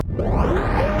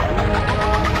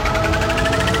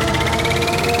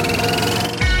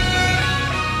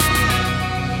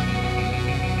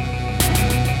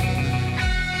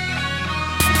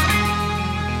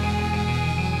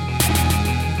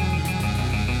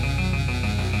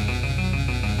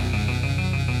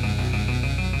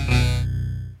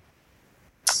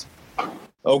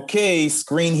Okay,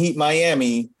 Screen Heat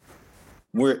Miami.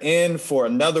 We're in for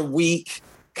another week,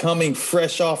 coming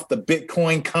fresh off the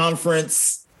Bitcoin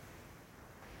conference.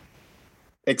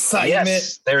 Excitement.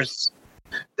 Yes,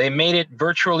 they made it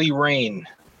virtually rain.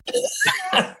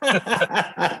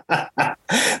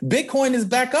 Bitcoin is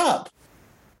back up,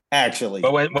 actually.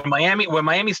 But when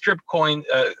Miami strip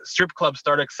clubs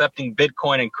start accepting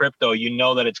Bitcoin and crypto, you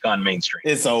know that it's gone mainstream.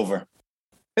 It's over.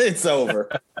 It's over.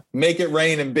 Make it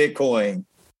rain in Bitcoin.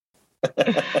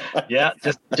 Yeah,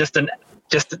 just a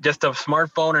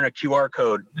smartphone and a QR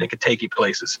code. They could take you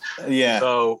places. Yeah.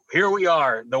 So here we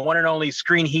are, the one and only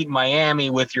Screen Heat Miami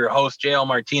with your host JL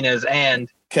Martinez and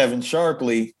Kevin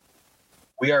Sharpley.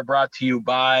 We are brought to you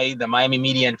by the Miami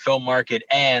Media and Film Market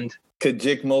and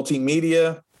Kajik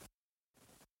Multimedia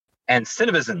and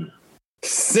Cinevision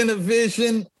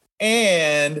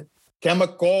and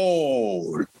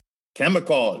Chemical. I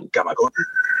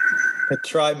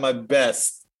tried my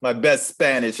best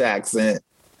Spanish accent.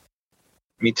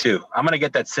 Me too. I'm going to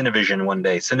get that Cinevision one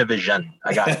day. Cinevision.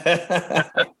 I got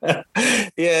it.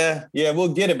 Yeah,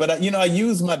 we'll get it. But, I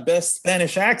use my best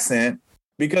Spanish accent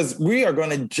because we are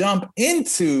going to jump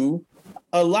into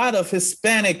a lot of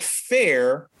Hispanic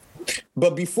fare.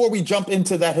 But before we jump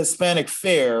into that Hispanic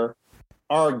fare,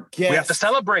 our guest... We have to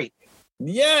celebrate.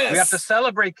 Yes. We have to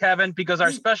celebrate, Kevin, because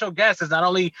our special guest is not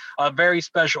only a very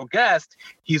special guest,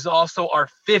 he's also our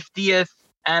 50th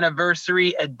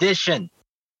anniversary edition.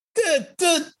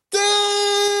 50th,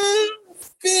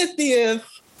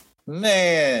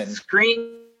 man.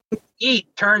 Screen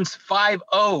Eat turns 50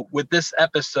 with this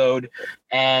episode,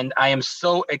 and I am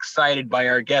so excited by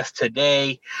our guest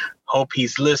today. Hope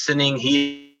he's listening.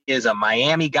 He is a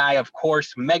Miami guy, of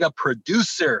course, mega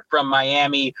producer from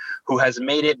Miami who has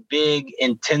made it big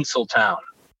in Tinseltown.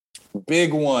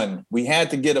 Big one. We had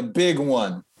to get a big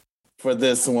one for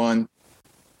this one.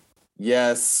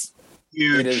 Yes.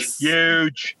 Huge. It is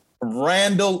huge.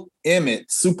 Randall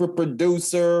Emmett, super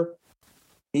producer.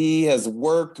 He has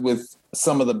worked with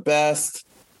some of the best,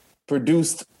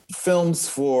 produced films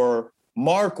for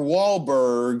Mark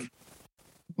Wahlberg,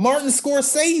 Martin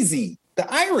Scorsese,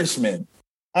 The Irishman.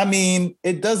 I mean,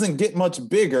 it doesn't get much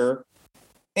bigger.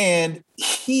 And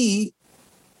he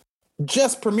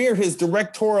just premiered his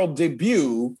directorial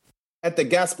debut at the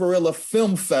Gasparilla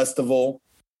Film Festival.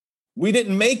 We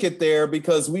didn't make it there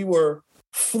because we were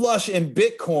flush in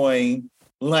Bitcoin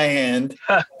land.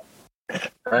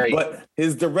 Right. But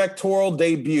his directorial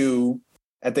debut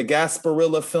at the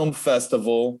Gasparilla Film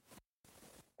Festival,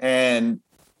 and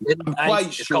I'm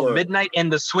quite sure. It's called Midnight in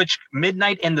the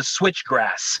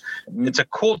Switchgrass. It's a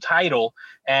cool title,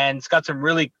 and it's got some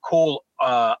really cool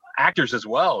actors as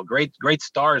well. Great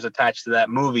stars attached to that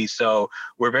movie. So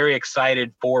we're very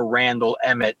excited for Randall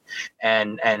Emmett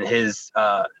and his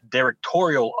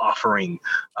directorial offering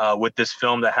with this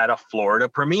film that had a Florida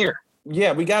premiere.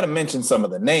 Yeah, we got to mention some of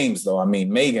the names, though. I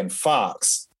mean, Megan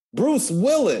Fox, Bruce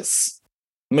Willis,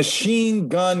 Machine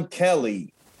Gun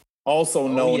Kelly, also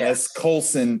known as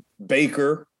Colson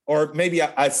Baker, or maybe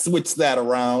I switched that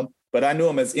around, but I knew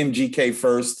him as MGK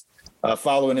first,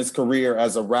 following his career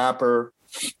as a rapper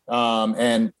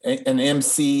and an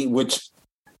MC, which,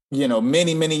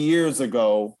 many, many years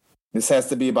ago, this has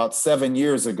to be about 7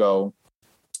 years ago,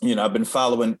 I've been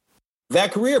following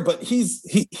that career, but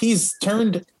he's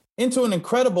turned into an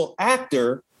incredible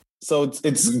actor. So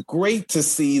it's great to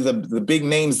see the big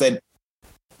names that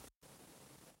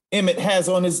Emmett has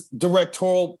on his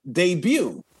directorial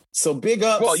debut. So big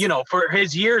ups. Well, for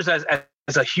his years as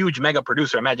a huge mega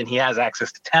producer, I imagine he has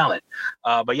access to talent.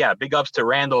 But yeah, big ups to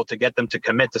Randall to get them to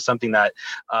commit to something that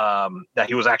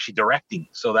he was actually directing.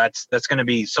 So that's going to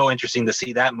be so interesting to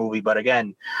see that movie. But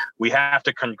again, we have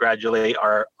to congratulate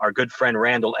our good friend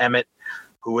Randall Emmett,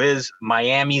 who is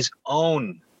Miami's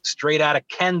own, straight out of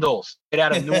Kendall, straight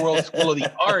out of New World School of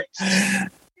the Arts,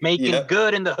 making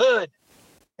good in the hood.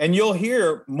 And you'll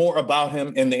hear more about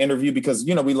him in the interview because,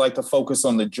 we like to focus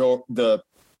on the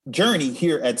journey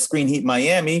here at Screen Heat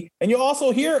Miami. And you'll also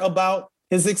hear about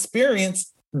his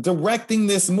experience directing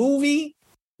this movie.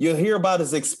 You'll hear about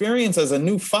his experience as a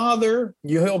new father.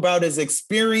 You'll hear about his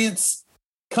experience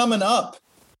coming up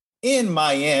in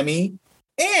Miami.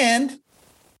 And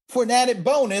for an added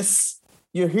bonus,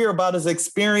 you'll hear about his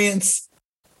experience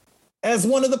as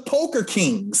one of the poker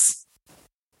kings.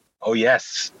 Oh,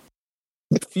 yes.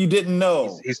 If you didn't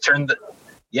know. He's turned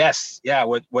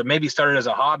what maybe started as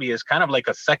a hobby is kind of like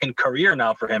a second career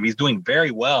now for him. He's doing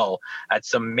very well at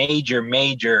some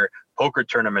major poker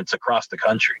tournaments across the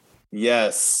country.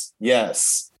 Yes.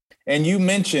 And you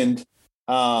mentioned,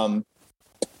 I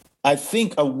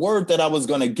think, a word that I was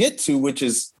going to get to, which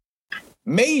is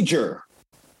major.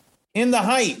 In the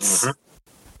Heights. Mm-hmm.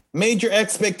 Major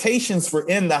expectations for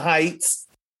In the Heights,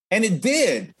 and it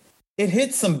did. It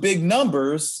hit some big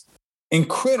numbers in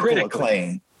critical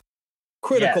acclaim.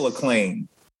 Critical acclaim.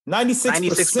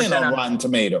 96% on Rotten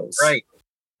Tomatoes. Right.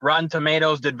 Rotten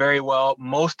Tomatoes did very well.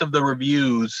 Most of the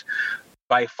reviews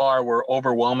by far were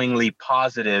overwhelmingly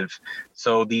positive.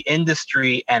 So the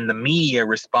industry and the media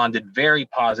responded very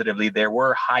positively. There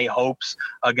were high hopes.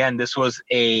 Again, this was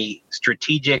a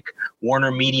strategic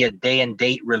Warner Media day and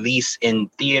date release in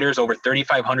theaters, over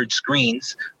 3,500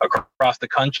 screens across the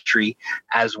country,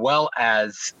 as well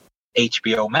as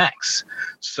HBO Max.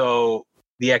 So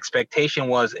the expectation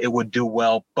was it would do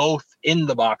well both in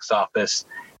the box office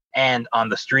and on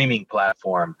the streaming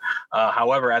platform.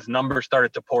 However, as numbers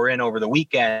started to pour in over the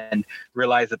weekend,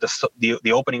 realized that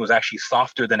the opening was actually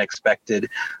softer than expected.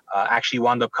 Actually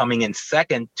wound up coming in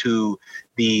second to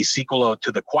the sequel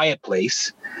to The Quiet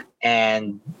Place,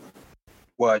 and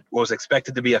what was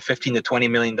expected to be a $15 to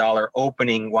 $20 million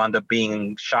opening wound up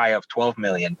being shy of $12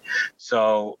 million.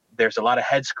 So there's a lot of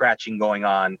head scratching going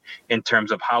on in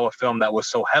terms of how a film that was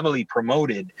so heavily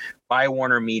promoted by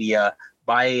Warner Media,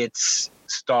 by its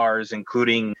stars,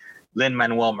 including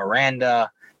Lin-Manuel Miranda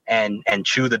and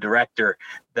Chu, the director,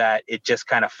 that it just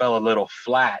kind of fell a little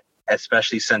flat,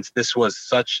 especially since this was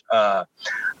such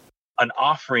an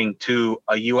offering to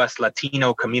a U.S.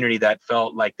 Latino community that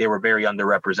felt like they were very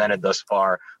underrepresented thus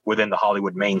far within the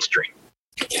Hollywood mainstream.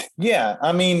 Yeah,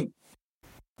 I mean,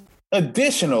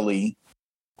 additionally,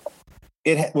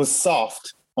 it was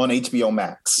soft on HBO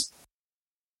Max.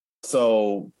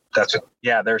 So that's it.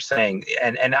 Yeah, they're saying,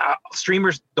 and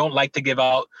streamers don't like to give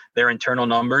out their internal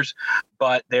numbers,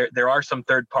 but there are some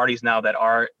third parties now that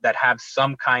have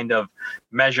some kind of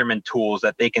measurement tools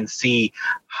that they can see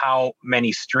how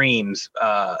many streams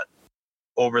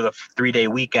over the 3-day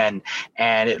weekend,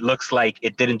 and it looks like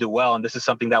it didn't do well. And this is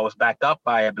something that was backed up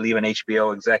by, I believe, an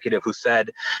HBO executive who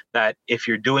said that if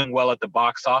you're doing well at the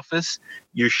box office,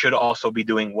 you should also be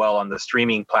doing well on the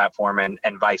streaming platform, and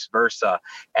vice versa.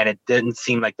 And it didn't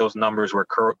seem like those numbers were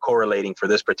correlating for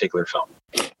this particular film.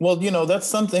 Well, that's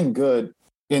something good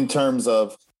in terms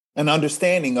of an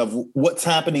understanding of what's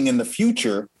happening in the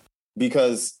future,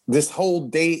 because this whole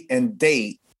date and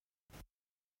date,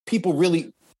 people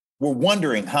really were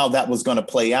wondering how that was going to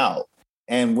play out.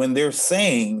 And when they're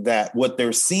saying that, what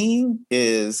they're seeing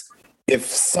is if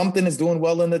something is doing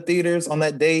well in the theaters on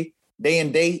that day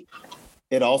and date,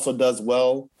 it also does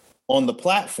well on the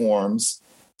platforms.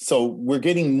 So we're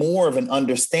getting more of an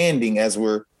understanding as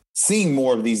we're seeing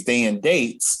more of these day and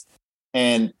dates.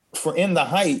 And for In the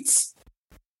Heights,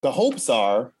 the hopes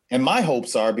are, and my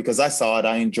hopes are, because I saw it,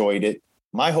 I enjoyed it.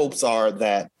 My hopes are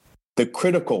that the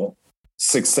critical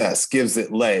success gives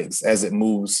it legs as it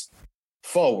moves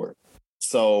forward.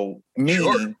 So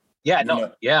meaning,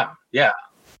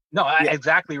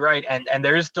 exactly right. And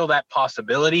there is still that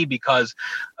possibility because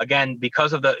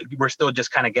we're still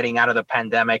just kind of getting out of the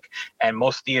pandemic, and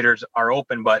most theaters are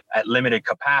open, but at limited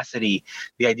capacity.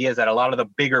 The idea is that a lot of the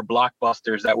bigger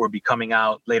blockbusters that will be coming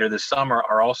out later this summer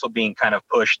are also being kind of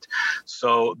pushed.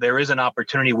 So there is an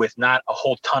opportunity with not a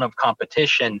whole ton of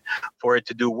competition for it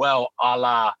to do well, a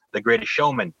la The Greatest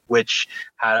Showman, which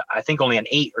had, I think, only an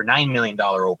 $8 or $9 million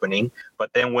opening,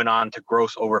 but then went on to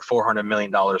gross over $400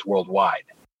 million worldwide.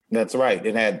 That's right.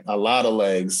 It had a lot of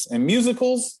legs. And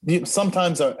musicals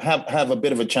sometimes have a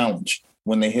bit of a challenge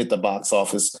when they hit the box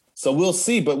office. So we'll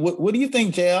see. But what do you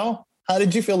think, JL? How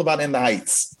did you feel about In the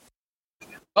Heights?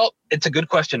 Well, it's a good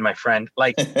question, my friend.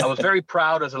 Like, I was very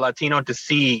proud as a Latino to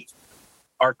see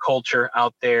our culture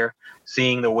out there,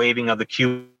 seeing the waving of the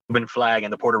Cuban flag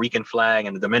and the Puerto Rican flag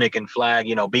and the Dominican flag.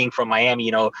 Being from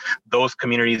Miami, those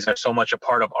communities are so much a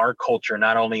part of our culture,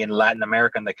 not only in Latin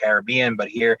America and the Caribbean, but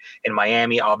here in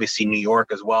Miami, obviously New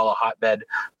York as well, a hotbed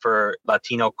for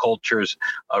Latino cultures,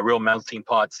 a real melting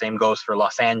pot. Same goes for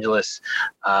Los Angeles,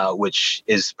 which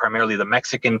is primarily the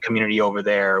Mexican community over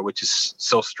there, which is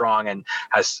so strong and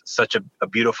has such a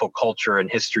beautiful culture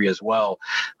and history as well.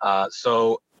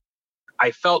 So I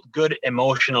felt good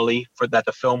emotionally for that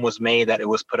the film was made, that it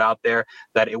was put out there,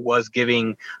 that it was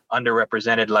giving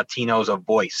underrepresented Latinos a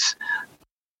voice.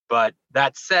 But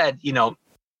that said,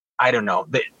 I don't know.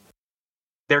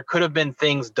 There could have been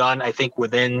things done, I think,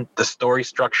 within the story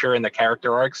structure and the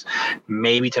character arcs,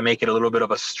 maybe to make it a little bit of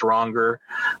a stronger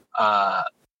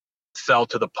sell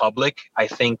to the public. I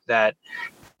think that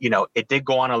it did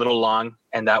go on a little long,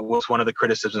 and that was one of the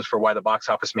criticisms for why the box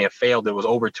office may have failed. It was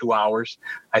over 2 hours.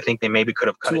 I think they maybe could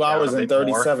have cut 2 it down hours and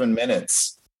 37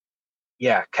 minutes.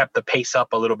 kept the pace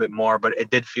up a little bit more, but it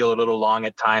did feel a little long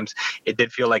at times. It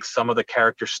did feel like some of the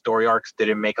character story arcs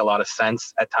didn't make a lot of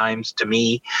sense at times to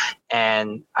me.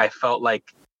 And I felt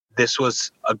like this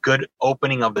was a good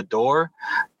opening of the door.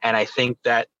 And I think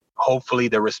that hopefully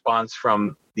the response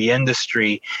from the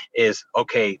industry is,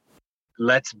 okay,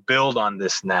 let's build on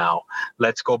this now.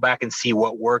 Let's go back and see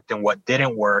what worked and what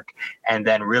didn't work, and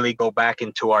then really go back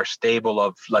into our stable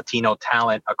of Latino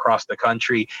talent across the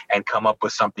country and come up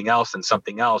with something else, and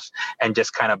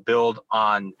just kind of build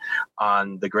on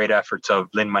the great efforts of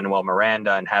Lin-Manuel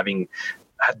Miranda, and having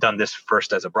done this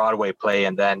first as a Broadway play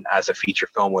and then as a feature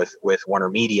film with Warner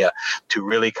Media, to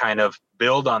really kind of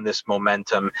build on this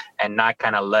momentum and not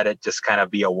kind of let it just kind of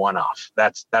be a one-off.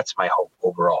 That's my hope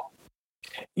overall.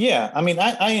 Yeah, I mean,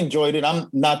 I enjoyed it. I'm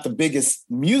not the biggest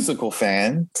musical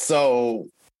fan, so,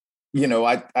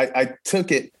 I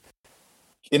took it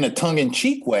in a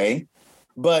tongue-in-cheek way,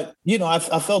 but, I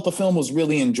felt the film was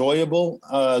really enjoyable.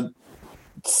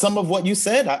 Some of what you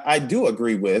said, I do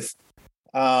agree with.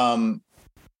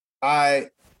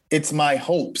 It's my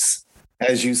hopes,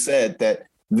 as you said, that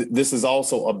this is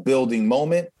also a building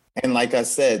moment. And like I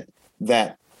said,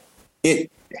 that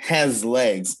it has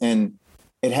legs and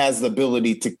it has the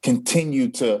ability to continue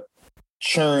to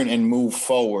churn and move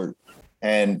forward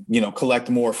and,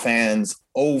 collect more fans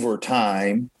over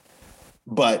time.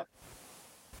 But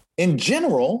in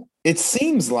general, it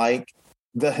seems like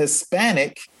the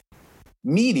Hispanic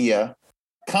media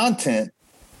content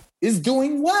is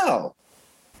doing well.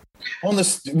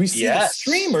 We see the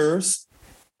streamers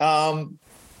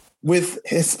with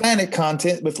Hispanic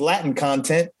content, with Latin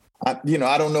content. I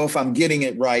don't know if I'm getting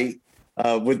it right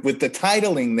with the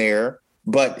titling there,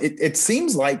 but it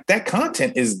seems like that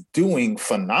content is doing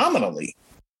phenomenally.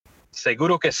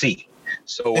 Seguro que sí.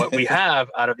 So what we have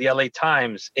out of the LA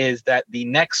Times is that the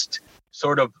next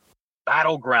sort of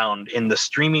battleground in the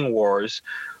streaming wars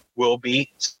will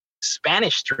be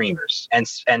Spanish streamers, and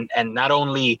not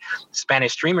only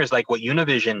Spanish streamers like what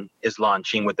Univision is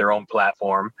launching with their own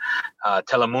platform,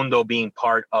 Telemundo being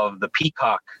part of the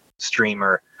Peacock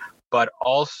streamer, but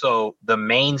also the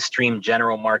mainstream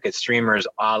general market streamers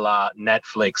a la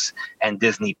Netflix and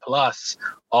Disney Plus,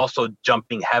 also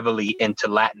jumping heavily into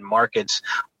Latin markets,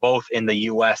 both in the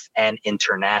US and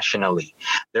internationally.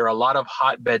 There are a lot of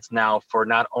hotbeds now for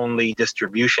not only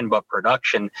distribution, but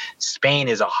production. Spain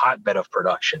is a hotbed of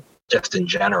production, just in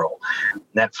general.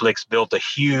 Netflix built a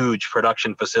huge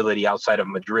production facility outside of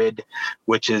Madrid,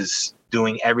 which is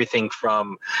doing everything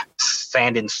from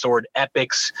sand and sword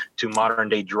epics to modern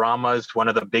day dramas. One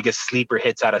of the biggest sleeper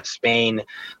hits out of Spain,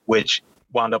 which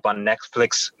wound up on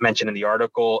Netflix, mentioned in the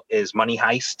article, is Money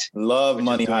Heist. Love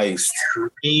Money Heist.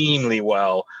 Extremely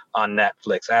well on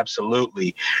Netflix.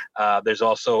 Absolutely. There's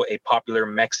also a popular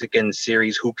Mexican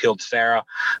series, Who Killed Sarah,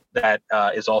 that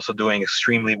is also doing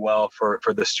extremely well for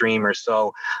the streamers.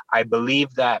 So I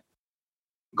believe that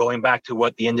going back to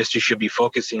what the industry should be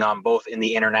focusing on, both in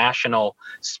the international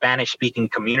Spanish-speaking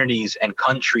communities and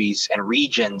countries and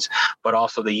regions, but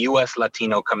also the U.S.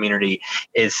 Latino community,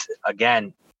 is,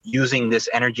 again, using this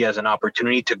energy as an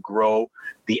opportunity to grow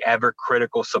the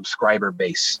ever-critical subscriber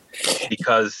base.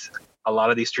 Because a lot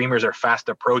of these streamers are fast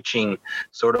approaching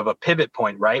sort of a pivot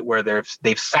point, right, where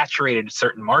they've saturated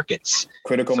certain markets.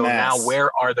 Critical mass. So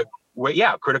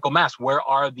now critical mass. Where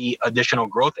are the additional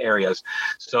growth areas?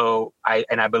 So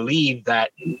I believe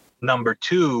that number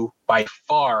two by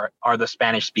far are the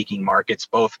Spanish-speaking markets,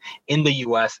 both in the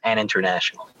U.S. and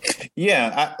international.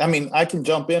 Yeah, I mean, I can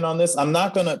jump in on this. I'm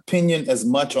not going to opinion as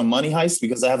much on Money Heist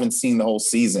because I haven't seen the whole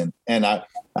season, and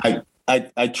I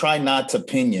try not to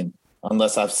opinion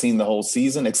unless I've seen the whole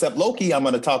season. Except Loki, I'm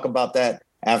going to talk about that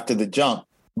after the jump.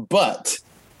 But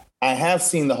I have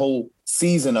seen the whole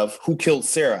season of Who Killed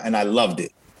Sarah, and I loved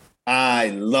it.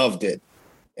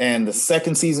 And the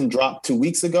second season dropped 2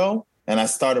 weeks ago, and I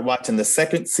started watching the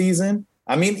second season.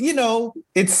 I mean,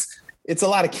 it's a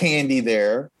lot of candy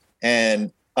there,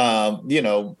 and a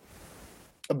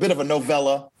bit of a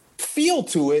novella feel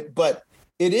to it, but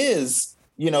it is,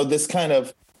 this kind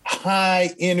of high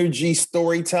energy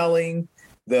storytelling.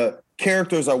 The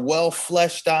characters are well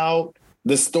fleshed out.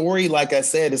 The story, like I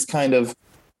said, is kind of,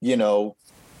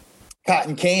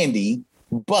 cotton candy,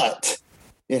 but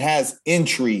it has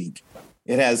intrigue.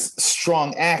 It has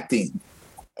strong acting.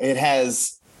 It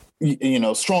has,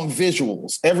 strong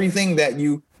visuals, everything that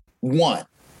you want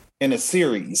in a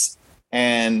series.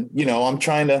 And, I'm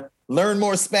trying to learn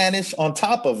more Spanish on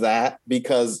top of that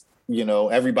because,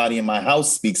 everybody in my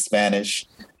house speaks Spanish.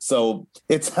 So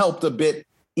it's helped a bit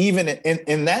even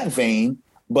in that vein.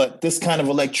 But this kind of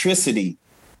electricity,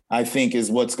 I think, is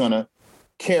what's going to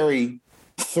carry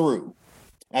through.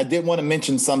 I did want to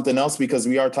mention something else because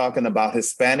we are talking about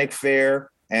Hispanic fare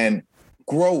and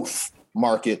growth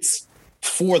markets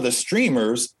for the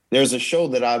streamers. There's a show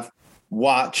that I've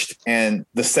watched and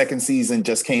the second season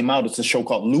just came out. It's a show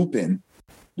called Lupin,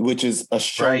 which is a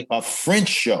show, right, a French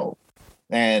show.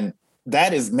 And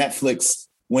that is Netflix.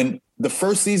 When the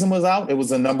first season was out, it was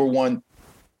the number one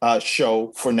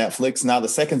show for Netflix. Now the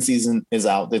second season is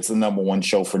out. It's the number one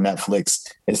show for Netflix.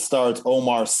 It stars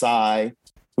Omar Sy,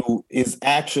 who is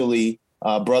actually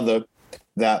a brother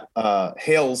that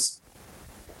hails.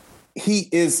 He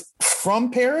is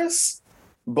from Paris,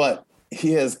 but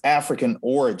he has African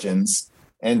origins.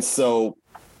 And so,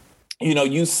 you know,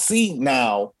 you see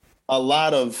now a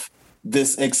lot of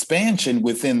this expansion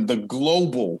within the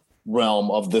global realm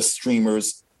of the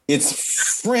streamers.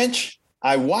 It's French.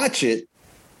 I watch it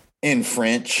in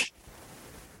French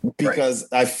because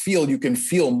I feel you can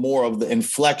feel more of the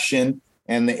inflection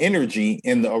and the energy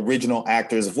in the original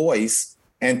actor's voice.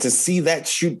 And to see that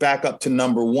shoot back up to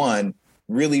number one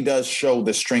really does show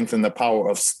the strength and the power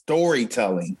of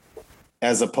storytelling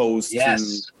as opposed to,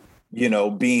 you know,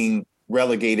 being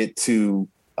relegated to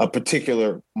a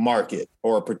particular market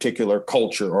or a particular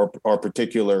culture or a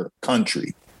particular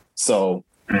country. So,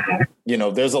 you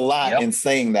know, there's a lot in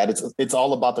saying that it's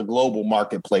all about the global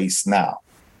marketplace now.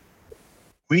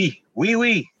 We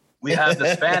have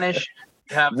the Spanish,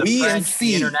 we have the French,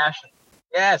 the international.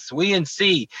 Yes, we and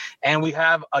C. And we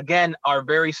have, again, our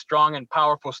very strong and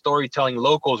powerful storytelling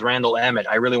locals, Randall Emmett.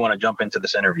 I really want to jump into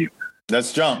this interview.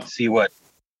 Let's jump. See what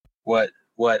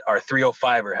our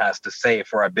 305er has to say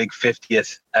for our big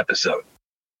 50th episode.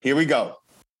 Here we go.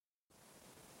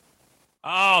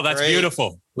 Oh, that's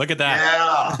beautiful. Look at that.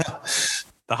 Yeah.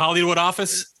 The Hollywood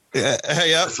office? Yeah.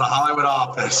 It's the Hollywood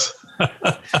office.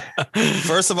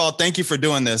 First of all, thank you for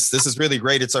doing this. This is really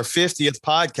great. It's our 50th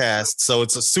podcast, so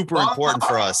it's super important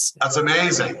for us. That's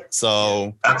amazing.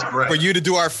 So that's great. For you to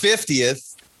do our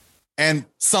 50th and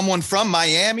someone from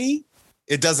Miami,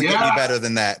 it doesn't get any better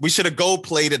than that. We should have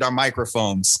gold-plated our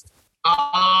microphones.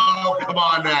 Oh, come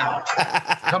on now.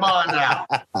 Come on now.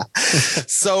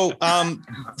 So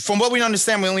from what we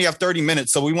understand, we only have 30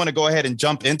 minutes, so we want to go ahead and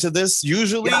jump into this.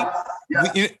 Usually,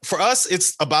 for us,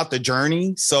 it's about the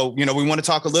journey. So, you know, we want to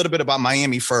talk a little bit about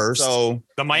Miami first. So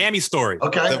the Miami story.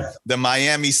 Okay. The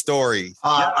Miami story.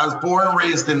 I was born and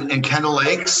raised in Kendall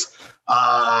Lakes,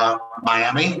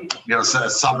 Miami, you know, it's a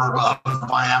suburb of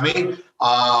Miami.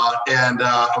 I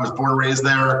was born and raised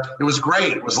there. It was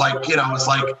great. It was like, you know, it was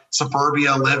like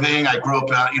suburbia living. I grew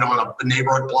up, you know, in a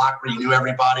neighborhood block where you knew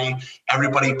everybody.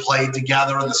 Everybody played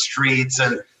together in the streets,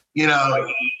 and, you know,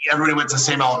 everybody went to the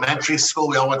same elementary school.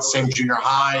 We all went to the same junior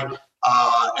high.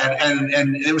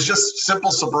 And it was just simple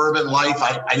suburban life.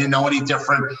 I didn't know any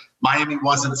different. Miami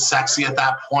wasn't sexy at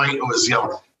that point. It was, you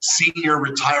know, senior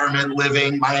retirement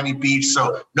living, Miami Beach.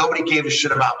 So nobody gave a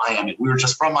shit about Miami. We were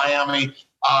just from Miami.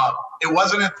 It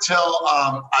wasn't until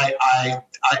I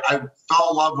fell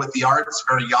in love with the arts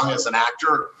very young as an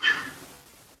actor,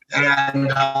 and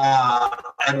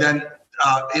then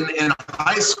in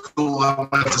high school I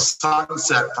went to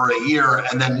Sunset for a year,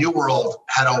 and then New World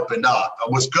had opened up.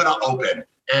 It was going to open,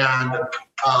 and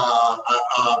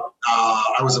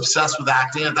I was obsessed with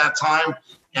acting at that time,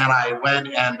 and I went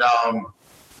and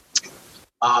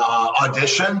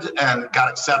auditioned and got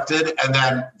accepted, and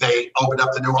then they opened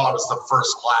up the New World. I was the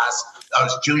first class. I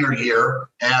was junior year,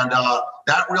 and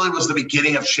that really was the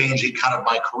beginning of changing kind of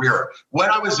my career. When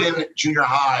I was in junior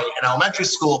high and elementary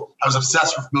school, I was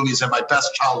obsessed with movies, and my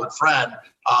best childhood friend,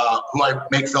 who I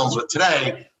make films with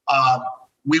today,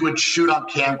 we would shoot on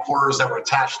camcorders that were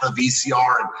attached to the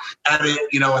VCR and edit,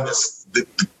 you know, in the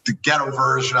ghetto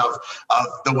version of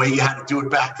the way you had to do it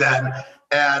back then.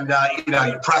 And, you know,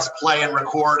 you press play and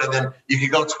record, and then you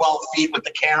could go 12 feet with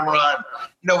the camera. And,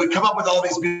 you know, we'd come up with all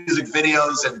these music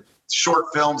videos and short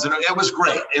films, and it was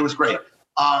great. It was great.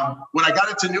 When I got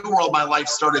into New World, my life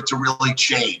started to really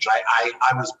change. I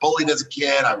was bullied as a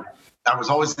kid. I was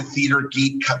always the theater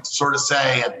geek, sort of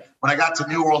say. And when I got to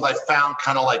New World, I found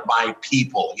kind of like my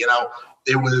people, you know.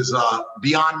 It was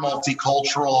beyond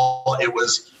multicultural. It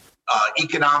was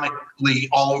economically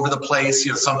all over the place.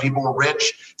 You know, some people were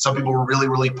rich, some people were really,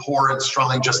 really poor and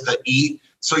struggling just to eat.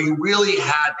 So you really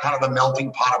had kind of a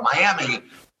melting pot of Miami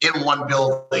in one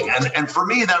building. And for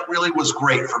me, that really was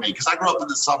great for me because I grew up in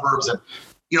the suburbs, and,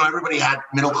 you know, everybody had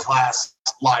middle class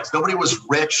lives. Nobody was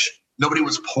rich. Nobody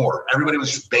was poor. Everybody was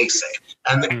just basic.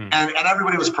 And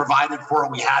everybody was provided for.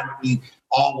 We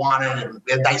all wanted, and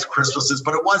we had nice Christmases,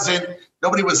 but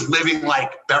nobody was living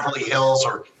like Beverly Hills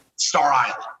or Star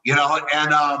Island, you know.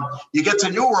 And you get to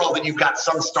New World, and you've got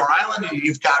some Star Island, and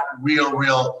you've got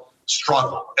real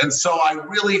struggle. And so I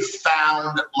really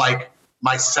found like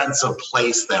my sense of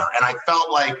place there. And I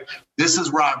felt like this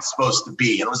is where I'm supposed to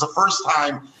be. And it was the first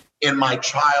time in my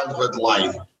childhood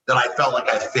life that I felt like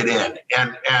I fit in.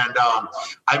 And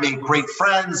I made great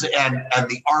friends, and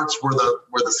the arts were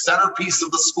the centerpiece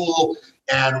of the school.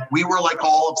 And we were like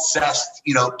all obsessed,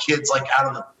 kids like out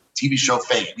of the TV show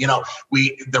Fame.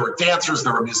 There were dancers,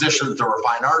 there were musicians, there were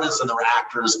fine artists, and there were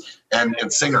actors and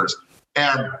singers.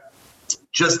 And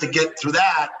just to get through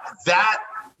that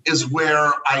is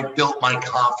where I built my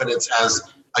confidence as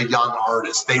a young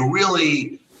artist. They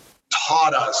really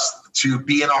taught us to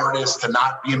be an artist, to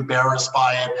not be embarrassed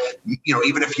by it.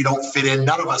 Even if you don't fit in,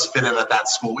 none of us fit in at that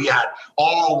school. We had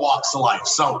all walks of life.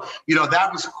 So, that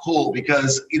was cool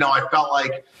because, I felt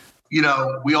like,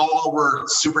 we all were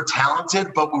super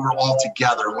talented, but we were all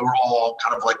together. We were all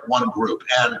kind of like one group.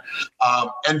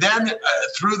 And then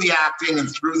through the acting and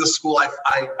through the school,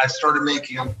 I started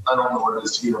making, I don't know what it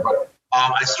is here, but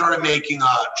I started making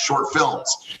short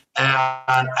films. And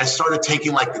I started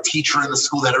taking like the teacher in the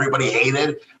school that everybody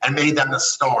hated and made them the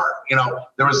star.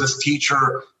 There was this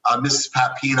teacher, Mrs.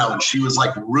 Papino, and she was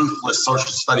like ruthless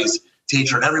social studies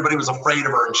teacher, and everybody was afraid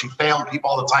of her, and she failed people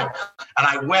all the time. And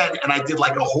I went and I did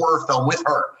like a horror film with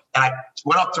her. And I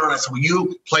went up to her and I said, will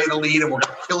you play the lead and we're going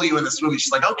to kill you in this movie?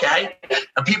 She's like, okay.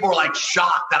 And people were like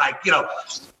shocked that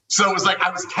so it was like I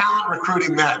was talent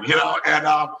recruiting them, and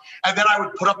then I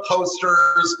would put up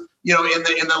posters,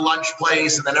 in the lunch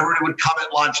place, and then everybody would come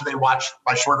at lunch and they watch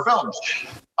my short films.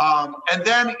 And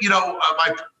then, at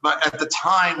the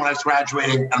time when I was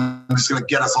graduating, I'm just going to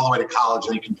get us all the way to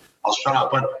college, and I'll shut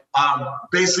up. But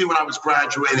basically, when I was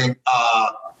graduating,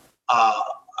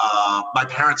 my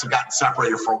parents had gotten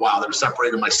separated for a while. They were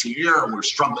separated my senior year, and we were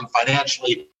struggling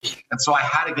financially. And so I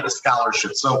had to get a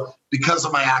scholarship. So because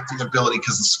of my acting ability,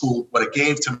 because the school, what it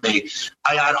gave to me,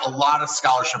 I had a lot of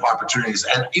scholarship opportunities.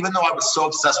 And even though I was so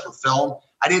obsessed with film,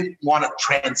 I didn't want to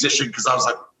transition because I was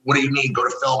like, what do you mean go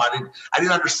to film? I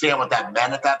didn't understand what that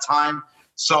meant at that time.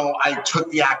 So I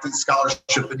took the acting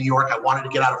scholarship in New York. I wanted to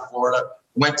get out of Florida,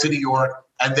 went to New York.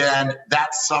 And then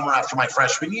that summer after my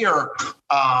freshman year,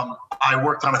 I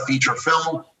worked on a feature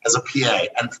film as a PA.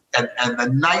 And the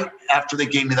night after they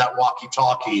gave me that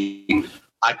walkie-talkie,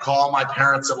 I called my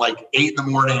parents at like 8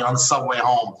 a.m. on the subway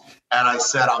home. And I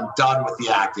said, I'm done with the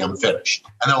acting. I'm finished.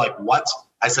 And they're like, what?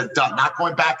 I said, done. Not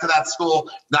going back to that school,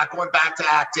 not going back to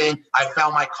acting. I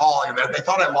found my calling. They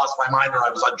thought I lost my mind or I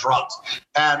was on drugs.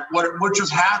 And what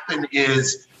just happened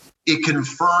is it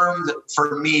confirmed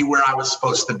for me where I was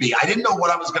supposed to be. I didn't know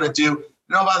what I was going to do. I didn't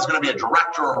know if I was going to be a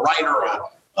director or a writer or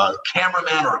a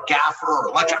cameraman or a gaffer or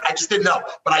a lecturer. I just didn't know.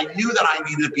 But I knew that I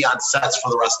needed to be on sets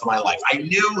for the rest of my life. I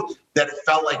knew that it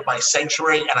felt like my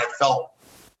sanctuary, and I felt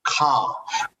calm.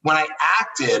 When I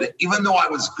acted, even though I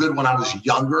was good when I was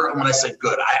younger, and when I say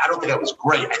good, I don't think I was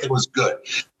great. I think it was good.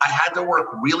 I had to work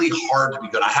really hard to be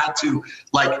good. I had to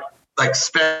like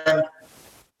spend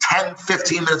 10,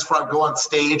 15 minutes before I go on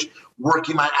stage,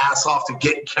 working my ass off to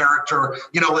get in character,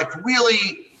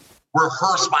 really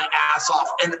rehearse my ass off.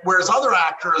 And whereas other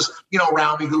actors,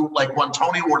 around me who like won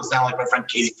Tony Awards now, like my friend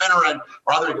Katie Finneran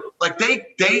or other, like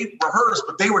they rehearsed,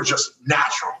 but they were just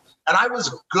natural. And I was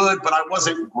good, but I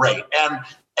wasn't great. And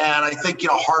I think,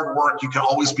 hard work, you can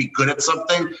always be good at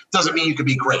something. Doesn't mean you can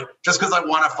be great. Just because I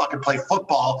want to fucking play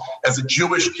football as a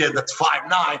Jewish kid that's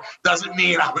 5'9" doesn't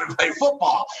mean I'm going to play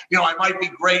football. I might be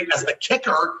great as the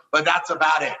kicker, but that's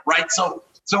about it, right? So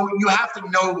you have to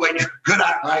know what you're good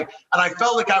at, right? And I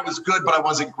felt like I was good, but I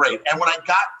wasn't great. And when I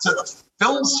got to the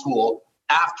film school,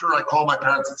 after I called my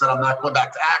parents and said, I'm not going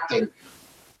back to acting,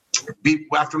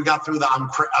 after we got through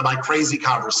my crazy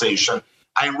conversation,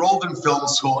 I enrolled in film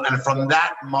school, and from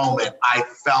that moment, I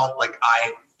felt like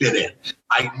I fit in.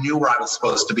 I knew where I was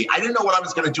supposed to be. I didn't know what I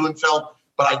was going to do in film,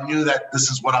 but I knew that this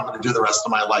is what I'm going to do the rest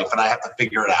of my life, and I have to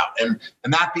figure it out. And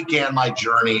that began my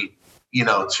journey,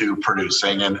 to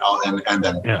producing and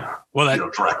then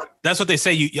directing. That's what they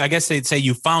say. I guess they'd say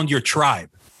you found your tribe.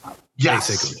 Yes.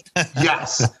 Basically.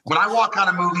 Yes. When I walk on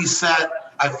a movie set,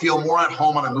 I feel more at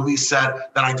home on a movie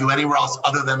set than I do anywhere else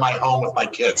other than my home with my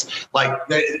kids. Like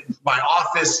my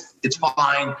office, it's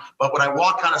fine. But when I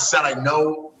walk on a set, I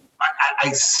know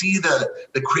I see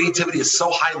the creativity is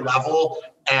so high level.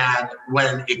 And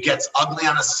when it gets ugly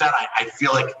on a set, I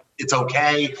feel like it's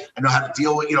okay. I know how to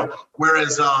deal with,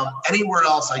 whereas anywhere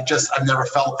else, I've never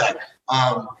felt that.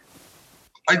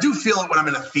 I do feel it when I'm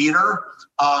in a theater,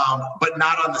 but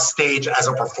not on the stage as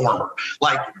a performer.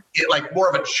 Like more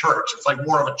of a church. It's like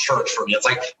more of a church for me. It's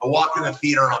like I walk in the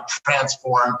theater and I'm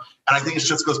transformed. And I think it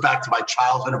just goes back to my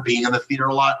childhood of being in the theater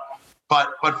a lot.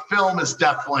 But film is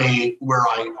definitely where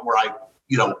I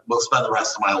will spend the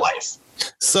rest of my life.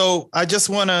 So I just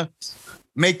want to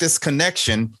make this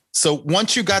connection. So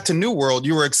once you got to New World,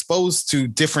 you were exposed to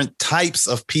different types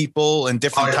of people and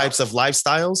different types of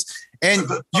lifestyles. And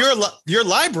your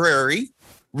library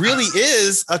really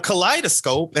is a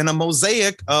kaleidoscope and a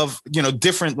mosaic of,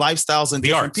 different lifestyles and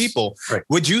different people. Right.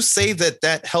 Would you say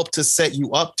that helped to set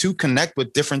you up to connect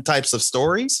with different types of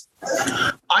stories?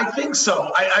 I think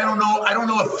so. I don't know. I don't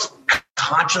know if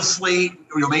consciously,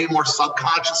 maybe more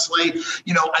subconsciously,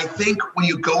 I think when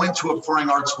you go into a performing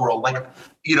arts world, like,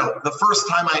 the first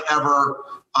time I ever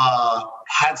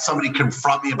had somebody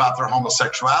confront me about their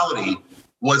homosexuality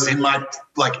was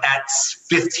at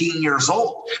 15 years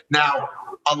old. Now,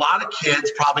 a lot of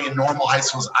kids probably in normal high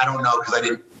schools, I don't know, because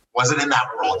I wasn't in that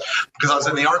world because I was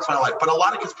in the arts my life, but a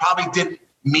lot of kids probably didn't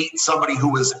meet somebody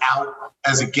who was out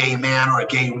as a gay man or a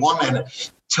gay woman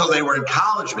till they were in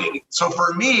college, maybe. So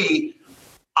for me,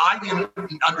 I didn't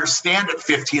understand at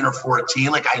 15 or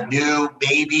 14. Like, I knew,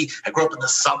 maybe. I grew up in the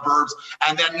suburbs.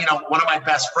 And then, one of my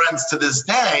best friends to this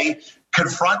day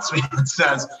confronts me and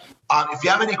says, if you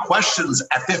have any questions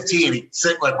at 15, he'd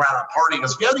sit around a party and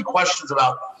goes, if you have any questions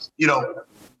about,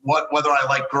 whether I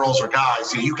like girls or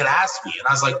guys, you can ask me. And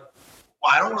I was like,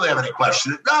 well, I don't really have any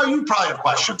questions. No, you probably have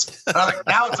questions. And I was like,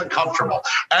 now it's uncomfortable.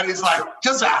 And he's like,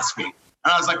 just ask me.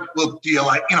 And I was like, well, do you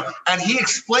like, and he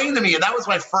explained to me, and that was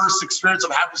my first experience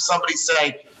of having somebody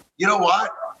say, you know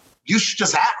what, you should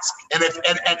just ask. And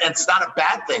it's not a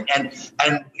bad thing. And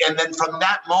then from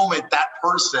that moment, that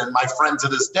person, my friend to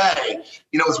this day,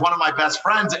 is one of my best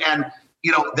friends. And,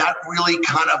 that really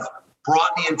kind of brought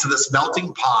me into this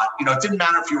melting pot. It didn't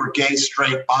matter if you were gay,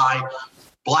 straight, bi,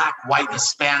 black, white,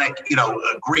 Hispanic,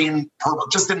 green, purple,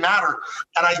 it just didn't matter.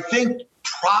 And I think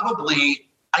probably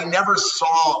I never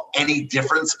saw any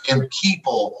difference in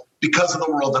people because of the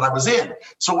world that I was in.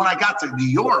 So when I got to New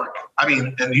York,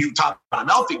 and you talk about a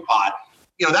melting pot,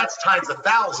 that's times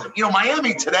 1,000.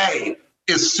 Miami today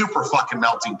is super fucking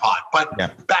melting pot. But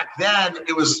back then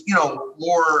it was,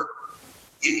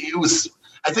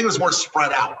 I think it was more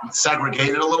spread out and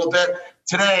segregated a little bit.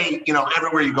 Today,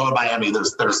 everywhere you go in Miami,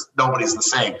 there's nobody's the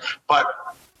same. But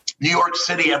New York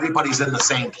City, everybody's in the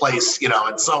same place,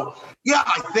 and so,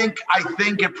 I think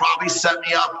it probably set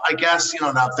me up, I guess,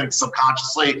 now I think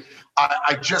subconsciously.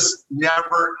 I just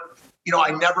never,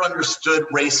 I never understood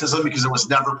racism because it was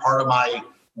never part of my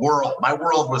world. My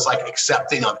world was like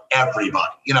accepting of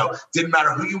everybody, didn't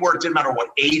matter who you were, didn't matter what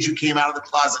age you came out of the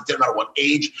closet, didn't matter what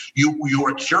age you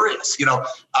were curious.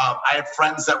 I had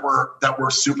friends that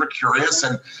were super curious,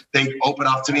 and they open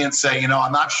up to me and say,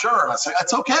 I'm not sure. And I say,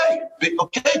 that's okay.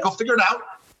 Okay, go figure it out.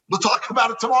 We'll talk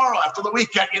about it tomorrow after the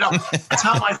weekend. That's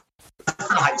how my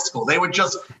friends in high school, they would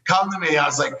just come to me. I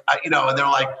was like, and they're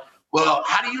like, well,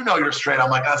 how do you know you're straight? I'm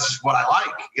like, that's just what I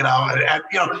like, and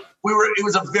it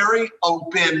was a very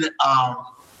open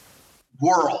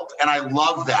world. And I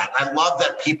love that. I love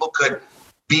that people could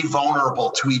be vulnerable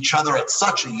to each other at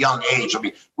such a young age.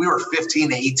 We were 15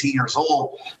 to 18 years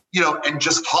old, and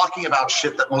just talking about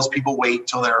shit that most people wait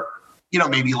till they're,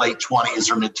 maybe late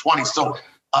 20s or mid 20s. So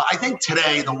I think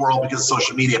today the world, because of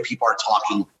social media, people are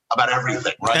talking about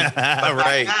everything, right? But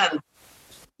right. Back then,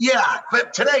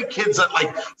 but today kids at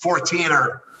like 14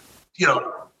 are,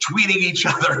 tweeting each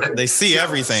other. They see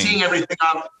everything.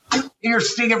 You're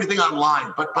seeing everything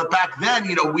online. But back then,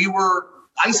 we were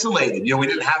isolated. We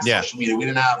didn't have social media. We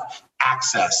didn't have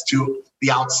access to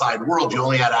the outside world. You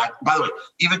only had, by the way,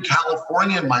 even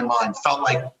California in my mind felt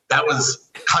like that was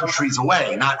countries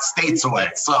away, not states away.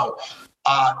 So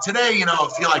today,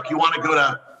 if you like, you want to go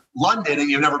to London and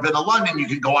you've never been to London, you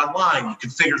can go online. You can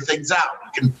figure things out.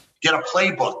 You can get a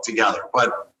playbook together.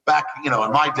 But back, in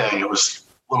my day, it was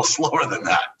a little slower than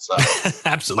that. So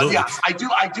absolutely. But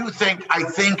I do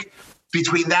think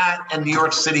between that and New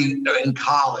York City in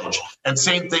college, and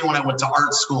same thing when I went to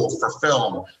art school for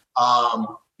film,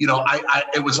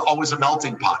 it was always a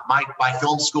melting pot. My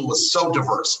film school was so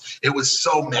diverse. It was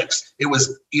so mixed. It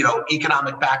was,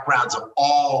 economic backgrounds of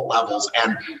all levels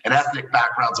and ethnic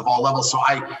backgrounds of all levels. So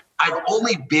I've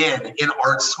only been in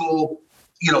art school,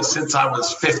 since I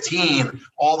was 15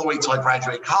 all the way till I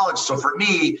graduated college. So for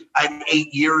me, I had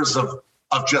 8 years of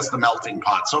just the melting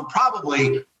pot. So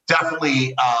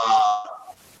definitely,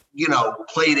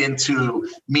 played into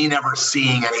me never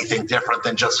seeing anything different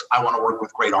than just, I want to work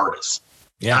with great artists.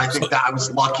 Yeah. And I think that I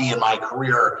was lucky in my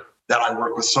career that I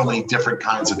work with so many different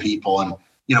kinds of people and,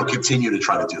 continue to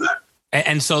try to do that.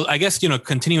 And so I guess,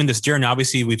 continuing this journey,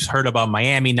 obviously we've heard about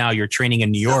Miami. Now you're training in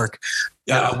New York.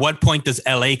 At what point does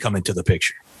LA come into the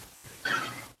picture?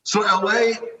 So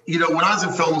LA, when I was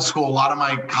in film school, a lot of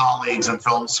my colleagues in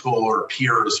film school or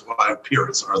peers are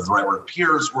the right word.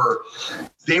 Peers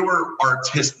they were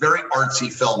very artsy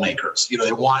filmmakers.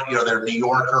 They want, they're New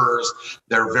Yorkers.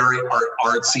 They're very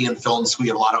artsy in film school.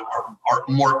 You have a lot of art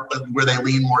more where they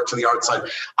lean more to the art side.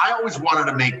 I always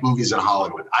wanted to make movies in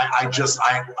Hollywood. I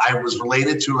was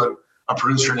related to a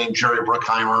producer named Jerry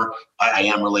Bruckheimer. I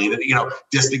am related,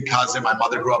 distant cousin. My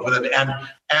mother grew up with him, and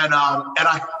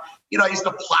I used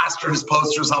to plaster his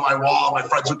posters on my wall. My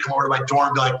friends would come over to my dorm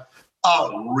and be like,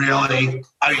 "Oh, really?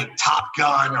 I mean, Top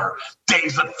Gun or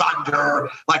Days of Thunder,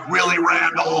 like really,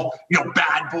 Randall,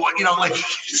 Bad Boy, like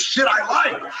shit I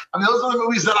like." I mean, those are the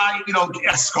movies that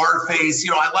Scarface,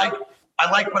 I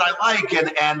like what I like.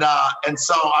 And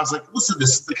so I was like, listen,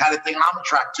 this is the kind of thing I'm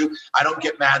attracted to. I don't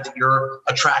get mad that you're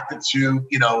attracted to,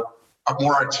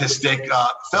 more artistic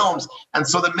films. And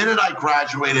so the minute I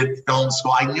graduated film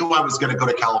school, I knew I was going to go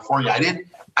to California. At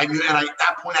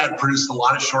that point I had produced a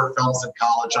lot of short films in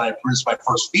college, and I produced my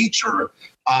first feature.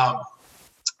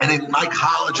 And in my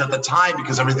college at the time,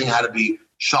 because everything had to be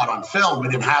shot on film, we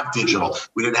didn't have digital.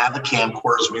 We didn't have the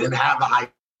camcorders. We didn't have the high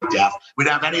def. We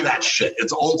didn't have any of that shit.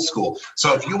 It's old school.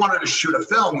 So if you wanted to shoot a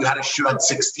film, you had to shoot on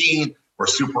 16 or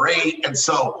Super 8. And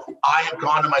so I had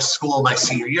gone to my school my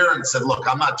senior year and said, look,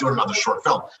 I'm not doing another short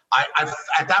film.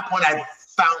 At that point, I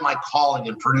found my calling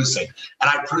in producing.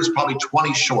 And I produced probably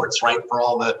 20 shorts, right, for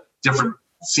all the different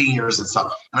seniors and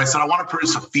stuff. And I said, I want to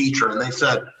produce a feature. And they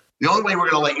said, the only way we're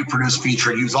going to let you produce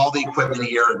feature, use all the equipment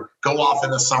here and go off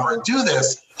in the summer and do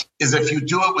this is if you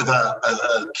do it with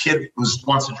a kid who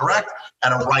wants to direct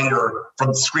and a writer from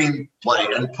the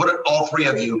screenplay, and put it, all three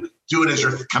of you, do it as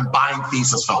your combined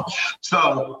thesis film.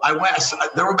 So I went,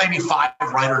 there were maybe 5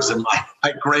 writers in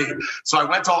my grade. So I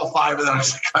went to all 5 of them. I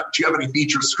said, do you have any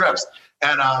feature scripts?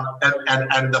 And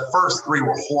the first 3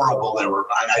 were horrible. I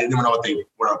didn't even know what they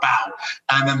were about.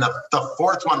 And then the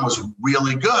fourth one was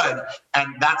really good.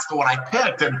 And that's the one I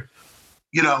picked. And,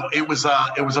 it was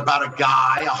about a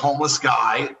guy, a homeless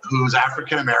guy who's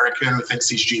African-American who thinks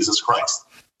he's Jesus Christ.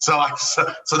 So that's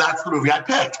the movie I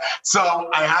picked. So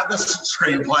I had this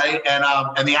screenplay,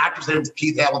 and the actor's name was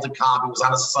Keith Hamilton Cobb, who was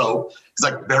on a soap. He's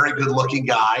like a very good looking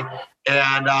guy.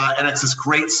 And it's this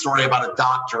great story about a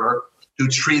doctor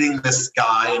who's treating this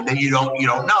guy, and then you don't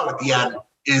know at the end,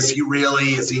 is he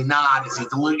really, is he not, is he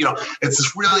delusional? It's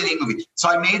this really neat movie. So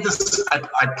I made this,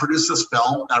 I produced this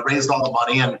film, I raised all the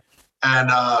money, and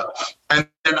then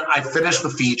I finished the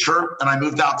feature, and I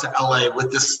moved out to LA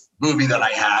with this movie that I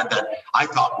had that I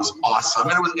thought was awesome.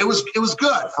 And it was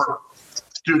good for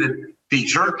student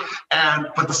feature,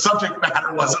 but the subject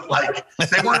matter wasn't like,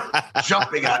 they weren't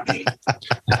jumping at me.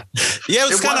 Yeah,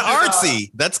 it was kind of artsy.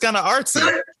 That's kind of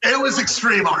artsy. It was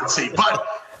extreme artsy, but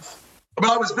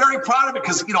I was very proud of it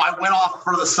because, I went off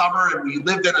for the summer and we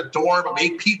lived in a dorm. I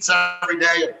made pizza every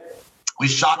day. We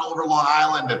shot all over Long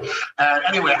Island. And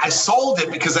anyway, I sold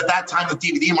it because at that time, the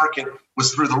DVD market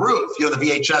was through the roof. The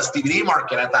VHS DVD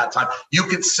market at that time, you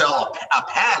could sell a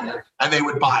pen and they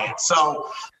would buy it. So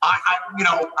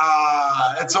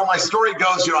and so my story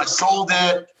goes, I sold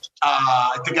it.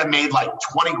 I think I made like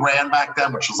 20 grand back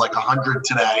then, which was like 100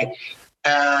 today.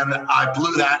 And I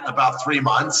blew that in about 3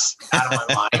 months out of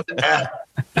my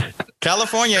mind.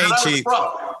 California ain't cheap.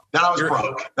 Then I was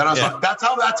broke. That's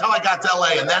how I got to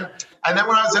LA. And then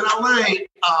when I was in LA,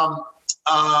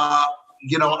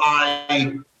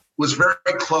 I was very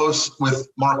close with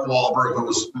Mark Wahlberg, who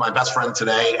was my best friend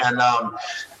today. And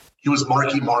he was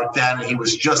Marky Mark then. He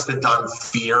was just done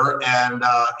Fear. And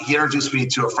he introduced me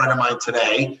to a friend of mine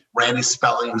today, Randy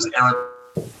Spelling, who's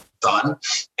Aaron's son.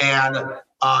 And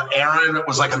Aaron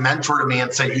was like a mentor to me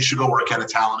and said, you should go work at a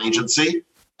talent agency.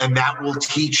 And that will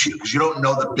teach you, because you don't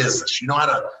know the business. You know how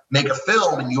to make a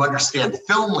film and you understand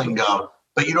film lingo,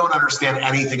 but you don't understand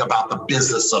anything about the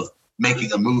business of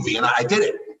making a movie. And I did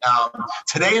it.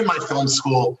 Today in my film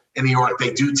school in New York,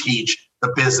 they do teach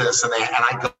the business, and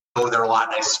I go there a lot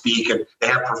and I speak, and they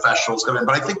have professionals come in.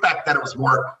 But I think back then it was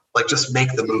more like just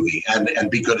make the movie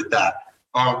and be good at that.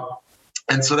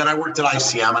 And so then I worked at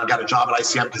ICM. I got a job at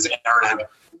ICM because Aaron had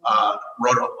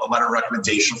wrote a letter of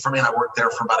recommendation for me, and I worked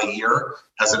there for about a year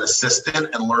as an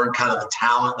assistant and learned kind of the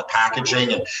talent, the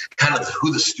packaging, and kind of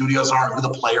who the studios are, who the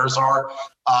players are.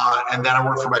 And then I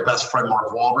worked for my best friend, Mark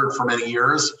Wahlberg, for many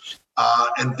years.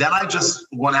 And then I just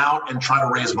went out and tried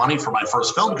to raise money for my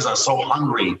first film because I was so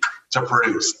hungry to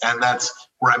produce. And that's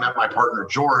where I met my partner,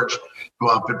 George, who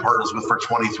I've been partners with for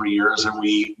 23 years. And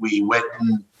we went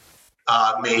and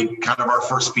made kind of our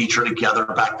first feature together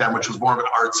back then, which was more of an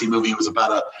artsy movie. It was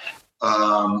about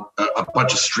a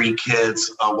bunch of street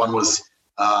kids. One was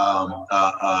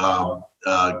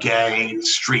gay,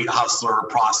 street hustler,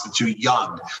 prostitute,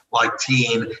 young, like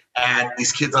teen, and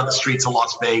these kids on the streets of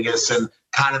Las Vegas and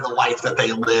kind of the life that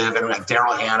they live. And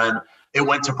Daryl Hannah. It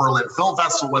went to Berlin Film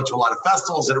Festival, went to a lot of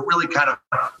festivals, and it really kind of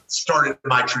started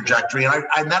my trajectory.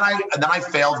 And then I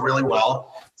failed really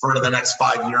well for the next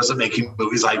 5 years of making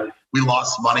movies. We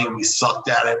lost money, we sucked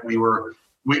at it. We were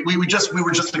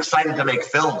just excited to make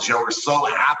films. You know, we're so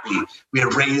happy.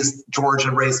 George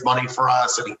had raised money for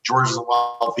us, and George is a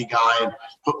wealthy guy and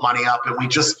put money up, and we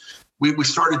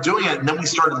started doing it, and then we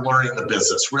started learning the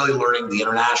business, really learning the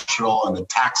international and the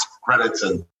tax credits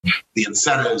and the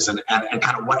incentives and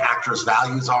kind of what actors'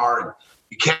 values are. And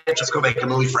you can't just go make a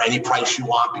movie for any price you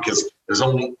want, because there's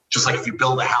only, just like if you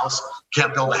build a house, you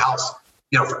can't build a house,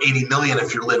 you know, for $80 million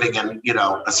if you're living in, you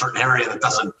know, a certain area that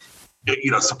doesn't, you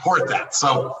know, support that.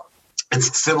 So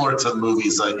it's similar to the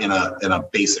movies in a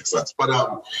basic sense. But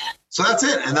so that's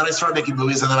it. And then I started making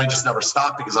movies, and then I just never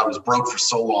stopped because I was broke for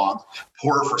so long,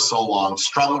 poor for so long,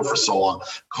 struggled for so long,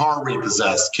 car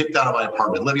repossessed, kicked out of my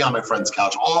apartment, living on my friend's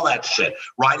couch, all that shit,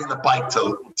 riding the bike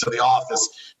to the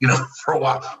office, you know, for a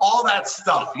while, all that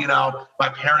stuff, you know. My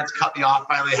parents cut me off.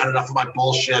 Finally, had enough of my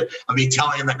bullshit of me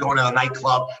telling them that going to the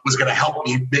nightclub was going to help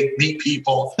me meet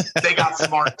people. They got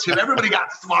smart too. Everybody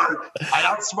got smart. I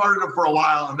outsmarted them for a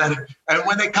while, and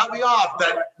when they cut me off,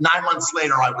 that 9 months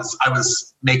later, I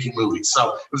was making movies.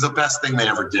 So it was the best thing they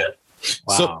ever did.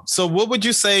 Wow. So what would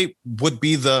you say would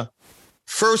be the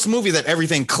first movie that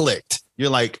everything clicked?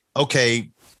 You're like, okay,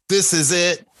 this is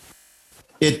it.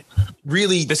 It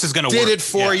really this is gonna did work. It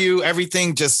for you.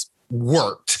 Everything just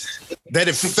worked. That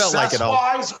it felt like it all.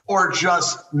 Success-wise, or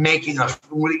just making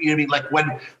what do you mean? Like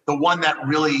when the one that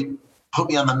really put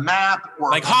me on the map,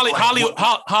 or like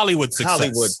Hollywood success.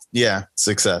 Hollywood, yeah,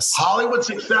 success. Hollywood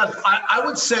success. I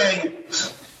would say,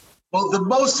 well, the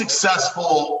most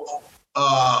successful.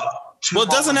 Well,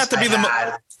 it doesn't have to be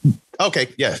okay,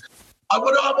 yeah. I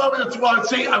would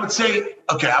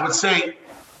say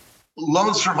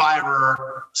Lone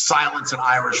Survivor, Silence, and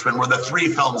Irishman were the three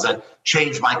films that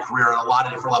changed my career on a lot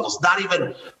of different levels. Not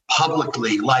even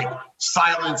publicly, like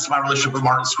Silence, my relationship with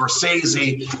Martin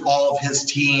Scorsese, all of his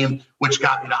team, which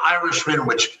got me to Irishman,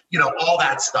 which, you know, all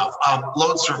that stuff.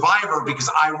 Lone Survivor, because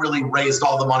I really raised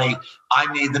all the money.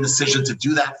 I made the decision to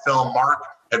do that film. Mark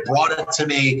had brought it to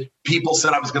me. People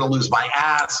said I was going to lose my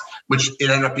ass, which it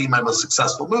ended up being my most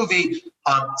successful movie.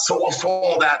 So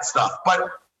all that stuff. But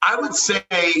I would say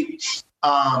a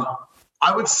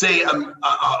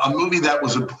movie that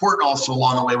was important also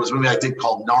along the way was a movie I did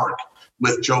called Narc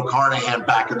with Joe Carnahan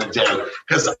back in the day,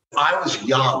 because I was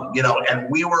young, you know, and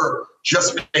we were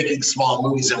just making small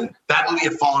movies, and that movie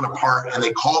had fallen apart, and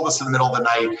they called us in the middle of the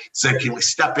night, said, can we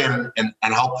step in and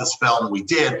help this film? And we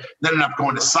did. And then ended up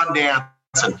going to Sundance,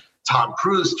 and Tom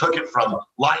Cruise took it from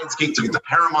Lionsgate, took it to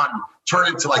Paramount, and turned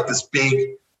it into like this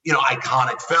big, you know,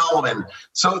 iconic film. And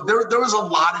so there was a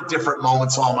lot of different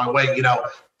moments along my way,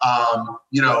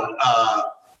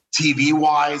 TV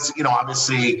wise, you know,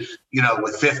 obviously, you know,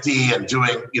 with 50 and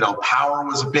doing, you know, Power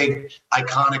was a big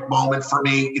iconic moment for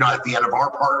me, you know, at the end of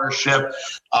our partnership.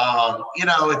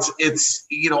 It's,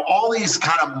 you know, all these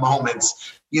kind of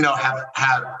moments, you know,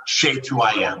 have shaped who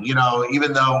I am, you know,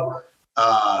 even though,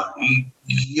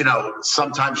 you know,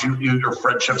 sometimes your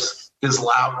friendships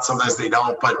fizzle out and sometimes they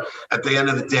don't. But at the end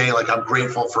of the day, like, I'm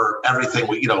grateful for everything.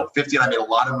 50 and I made a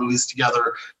lot of movies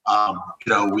together.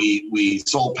 We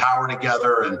sold Power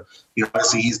together, and, you know,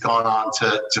 obviously he's gone on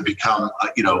to become,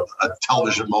 a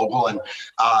television mogul. And,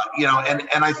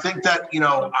 and I think that, you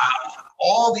know,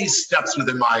 all these steps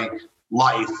within my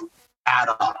life add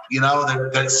up, you know,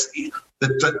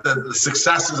 the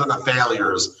successes and the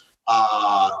failures.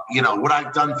 Would I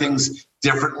have done things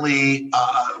differently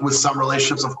with some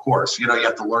relationships? Of course, you know, you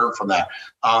have to learn from that.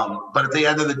 But at the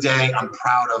end of the day, I'm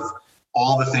proud of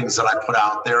all the things that I put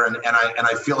out there. And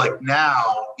I feel like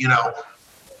now, you know,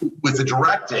 with the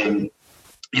directing,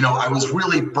 you know, I was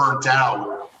really burnt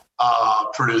out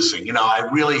producing. You know, I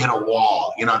really hit a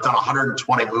wall. You know, I've done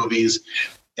 120 movies.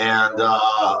 And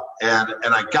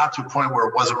I got to a point where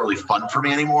it wasn't really fun for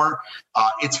me anymore.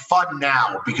 It's fun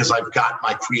now because I've got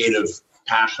my creative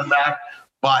passion back.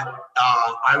 But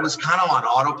I was kind of on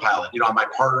autopilot. You know, my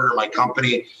partner, my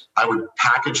company, I would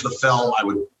package the film. I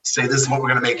would say, this is what we're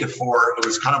going to make it for. It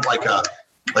was kind of like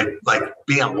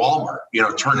being at Walmart, you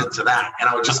know, turn it to that. And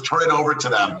I would just turn it over to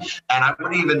them. And I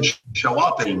wouldn't even show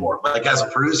up anymore. Like, as a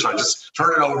producer, I just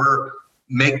turn it over,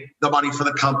 make the money for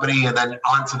the company, and then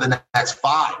on to the next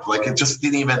 5. Like, it just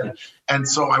didn't even. And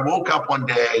so I woke up one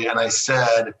day and I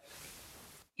said,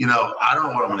 you know, I don't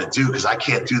know what I'm going to do, because I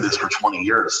can't do this for 20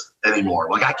 years anymore.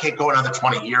 Like, I can't go another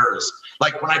 20 years.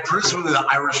 Like, when I produced a movie, The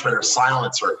Irishman or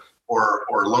Silence or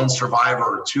or Lone Survivor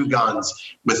or Two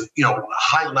Guns with,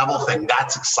 high level thing,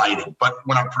 that's exciting. But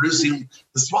when I'm producing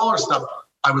the smaller stuff,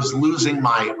 I was losing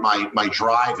my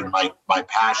drive and my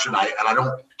passion. I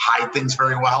don't hide things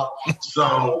very well.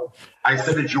 So I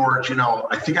said to George,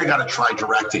 I think I got to try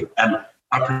directing, and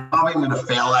I'm probably going to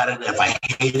fail at it. If I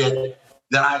hate it,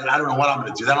 then I don't know what I'm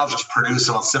going to do. Then I'll just produce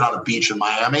and I'll sit on a beach in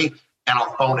Miami and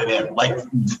I'll phone it in.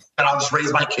 And I'll just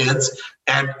raise my kids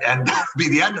and that'll be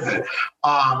the end of it.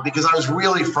 Because I was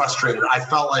really frustrated. I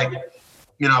felt like,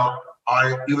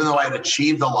 even though I had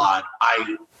achieved a lot,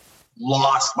 I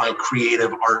lost my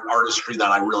creative artistry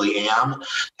that I really am.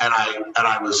 And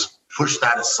I was pushed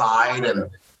that aside. And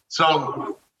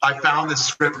so I found this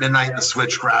script, Midnight in the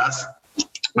Switchgrass,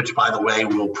 which, by the way,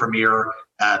 will premiere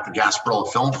at the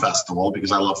Gasparilla Film Festival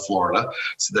because I love Florida.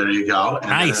 So there you go. And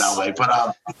nice. That way.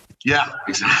 But yeah,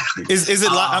 exactly. Is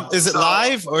it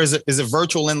live or is it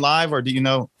virtual and live, or do you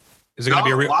know? Is it going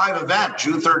to be a live event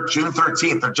June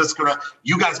 13th? They're just gonna.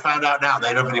 You guys found out now. They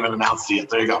haven't even announced it yet.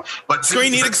 There you go. But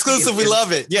Screen Need exclusive. We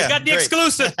love it. Yeah, we got the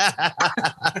exclusive.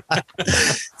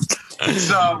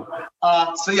 So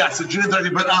June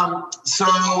 30th. But so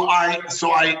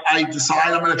I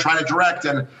decide I'm going to try to direct,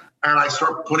 and I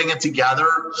start putting it together,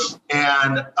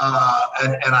 and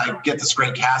I get this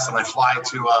great cast, and I fly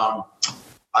to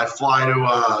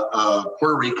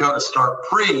Puerto Rico to start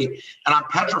pre, and I'm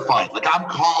petrified. Like, I'm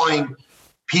calling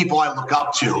people I look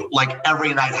up to, like,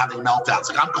 every night having meltdowns.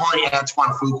 Like, I'm calling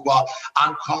Antoine Fuqua,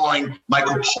 I'm calling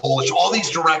Michael Polish, all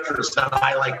these directors that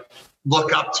I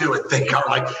look up to and think are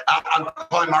I'm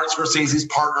calling Martin Scorsese's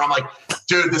partner. I'm like,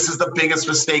 dude, this is the biggest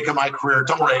mistake of my career.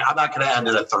 Don't worry, I'm not going to end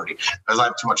it at 30 because I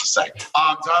have too much to say. So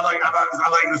I'm like,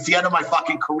 it's the end of my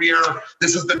fucking career.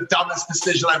 This is the dumbest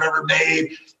decision I've ever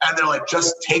made. And they're like,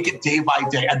 just take it day by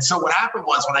day. And so what happened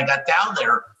was, when I got down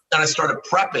there and I started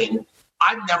prepping,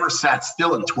 I've never sat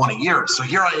still in 20 years. So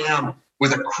here I am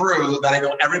with a crew that I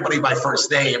know everybody by first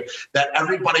name, and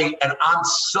I'm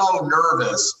so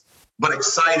nervous but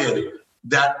excited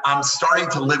that I'm starting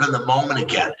to live in the moment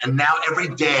again. And now every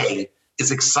day is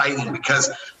exciting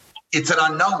because it's an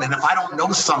unknown. And if I don't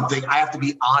know something, I have to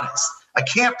be honest. I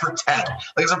can't pretend.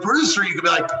 Like, as a producer, you could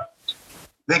be like,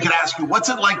 they could ask you, what's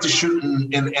it like to shoot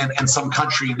in some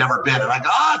country you've never been? And I go,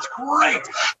 it's great.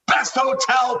 Best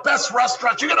hotel, best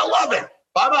restaurant. You're going to love it.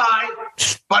 Bye-bye.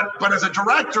 But as a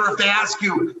director, if they ask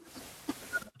you,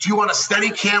 do you want a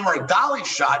steady camera, a dolly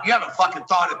shot? You haven't fucking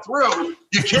thought it through.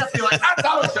 You can't be like,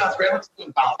 dolly shot's great. Let's do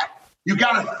a dolly. You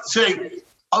got to say,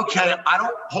 okay,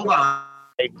 hold on.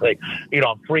 Like,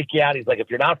 I'm freaking out. He's like, if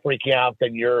you're not freaking out,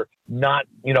 then you're not,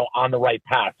 on the right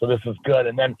path. So this is good.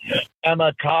 And then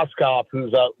Emma Koskoff,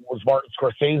 was Martin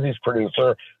Scorsese's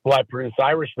producer, who I produced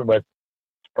Irishman with,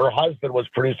 her husband was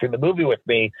producing the movie with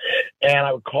me, and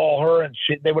I would call her, and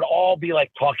they would all be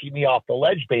like talking me off the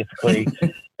ledge, basically.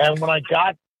 And when I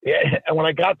got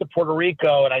to Puerto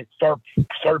Rico and I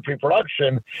started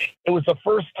pre-production, it was the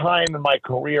first time in my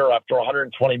career after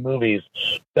 120 movies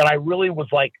that I really was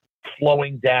like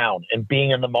slowing down and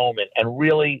being in the moment and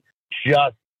really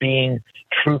just being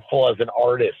truthful as an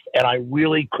artist. And I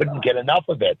really couldn't get enough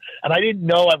of it. And I didn't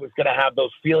know I was going to have those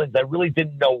feelings. I really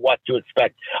didn't know what to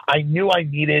expect. I knew I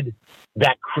needed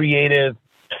that creative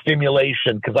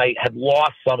stimulation because I had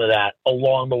lost some of that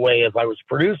along the way as I was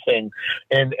producing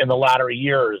in the latter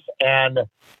years. And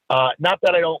not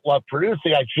that I don't love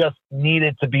producing, I just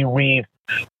needed to be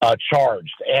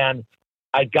recharged. And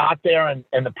I got there, and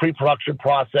the pre-production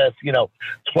process,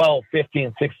 12,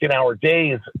 15, 16-hour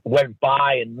days went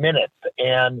by in minutes.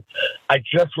 And I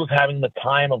just was having the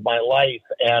time of my life.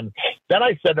 And then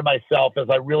I said to myself, as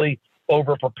I really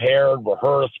over-prepared,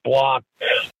 rehearsed, blocked,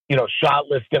 shot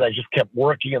listed, I just kept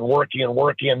working and working and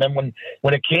working. And then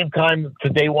when it came time to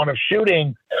day one of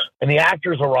shooting and the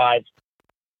actors arrived,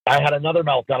 I had another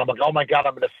meltdown. I'm like, oh my God,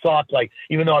 I'm going to suck. Like,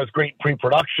 even though I was great in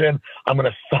pre-production, I'm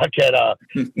going to suck at,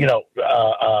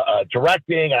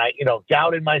 directing. And I,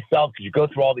 doubted myself because you go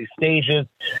through all these stages.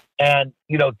 And,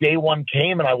 day one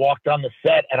came and I walked on the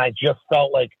set and I just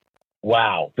felt like,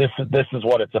 wow, this is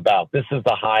what it's about. This is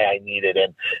the high I needed.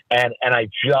 And I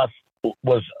just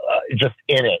was just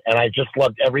in it. And I just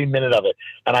loved every minute of it.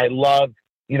 And I loved,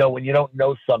 when you don't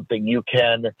know something, you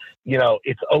can,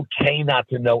 it's okay not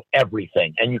to know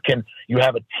everything. And you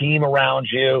have a team around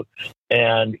you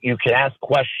and you can ask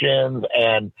questions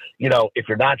and, if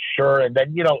you're not sure. And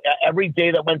then, every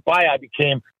day that went by, I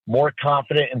became more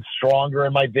confident and stronger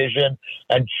in my vision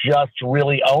and just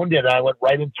really owned it. And I went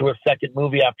right into a second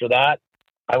movie after that.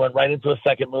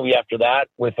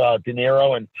 With De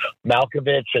Niro and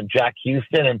Malkovich and Jack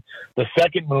Houston. And the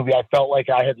second movie, I felt like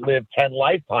I had lived 10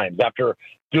 lifetimes after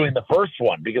doing the first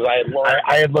one, because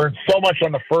I had learned so much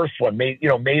on the first one, made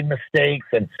mistakes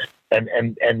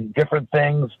and different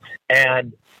things.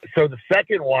 And so the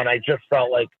second one, I just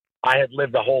felt like I had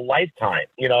lived a whole lifetime,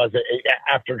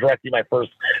 after directing my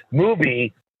first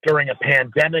movie during a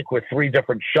pandemic with 3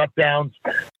 different shutdowns.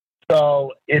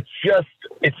 So it's just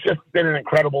been an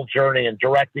incredible journey, and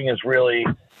directing has really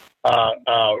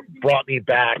brought me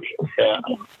back.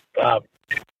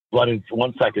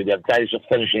 One second, the guy's just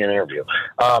finishing an interview.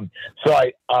 So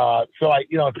it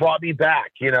brought me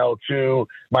back, to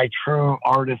my true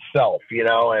artist self,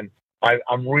 and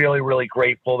I'm really, really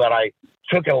grateful that I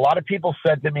took it. A lot of people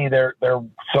said to me they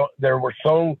were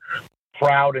so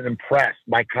proud and impressed,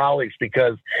 my colleagues,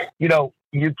 because,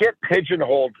 you get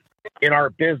pigeonholed in our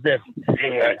business.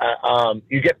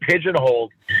 You get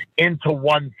pigeonholed into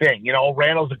one thing.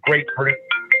 Randall's a great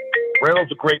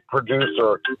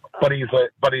producer, but he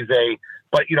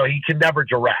can never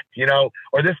direct,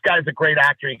 or this guy's a great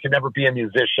actor. He can never be a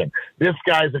musician. This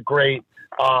guy's a great,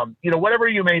 whatever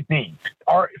you may be.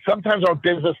 Sometimes our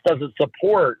business doesn't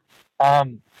support,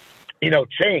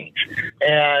 change.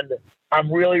 And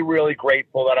I'm really, really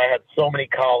grateful that I had so many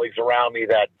colleagues around me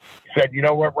that said, you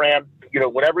know what, Ram,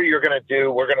 whatever you're going to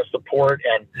do, we're going to support,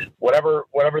 and whatever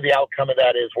the outcome of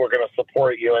that is, we're going to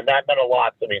support you. And that meant a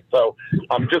lot to me. So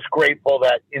I'm just grateful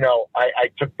that, I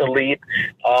took the leap.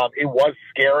 It was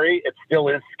scary. It still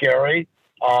is scary.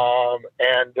 But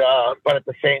at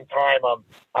the same time,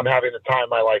 I'm having the time of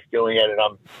my life doing it, and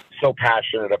I'm so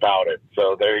passionate about it.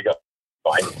 So there you go.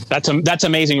 That's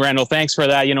amazing, Randall. Thanks for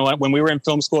that. When we were in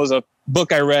film school, there's a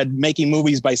book I read, Making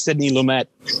Movies by Sidney Lumet.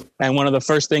 And one of the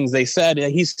first things he said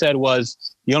was,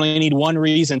 you only need one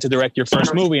reason to direct your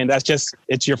first movie. And that's just,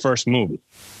 it's your first movie.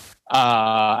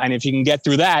 And if you can get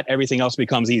through that, everything else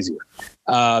becomes easier.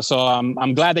 So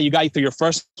I'm glad that you got through your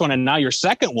first one and now your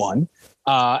second one.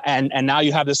 And now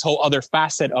you have this whole other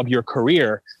facet of your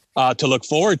career to look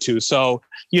forward to. So,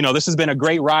 this has been a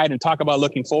great ride, and talk about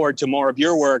looking forward to more of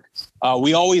your work.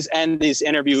 We always end these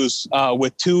interviews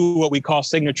with 2 what we call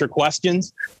signature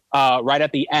questions right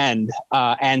at the end.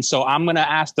 And so I'm going to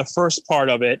ask the first part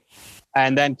of it,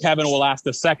 and then Kevin will ask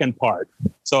the second part.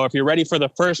 So if you're ready for the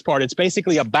first part, it's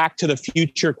basically a Back to the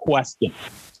Future question.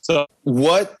 So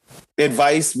what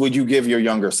advice would you give your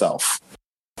younger self?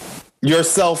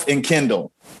 Yourself in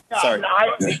Kindle. Sorry.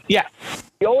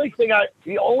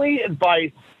 The only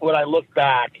advice when I look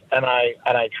back and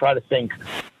I try to think,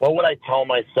 what would I tell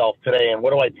myself today, and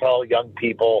what do I tell young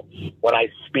people when I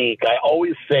speak? I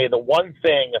always say the one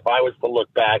thing, if I was to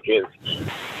look back, is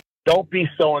don't be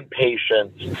so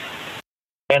impatient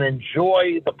and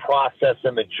enjoy the process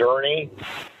and the journey.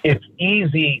 It's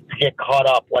easy to get caught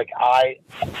up like I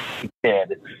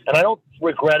did. And I don't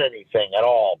regret anything at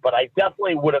all, but I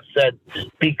definitely would have said,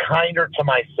 be kinder to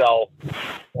myself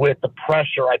with the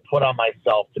pressure I put on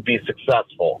myself to be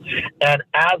successful. And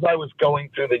as I was going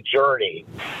through the journey,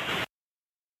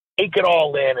 take it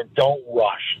all in and don't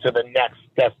rush to the next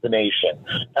destination.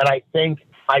 And I think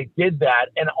I did that.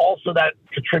 And also that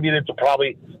contributed to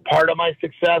probably part of my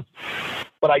success.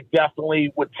 But I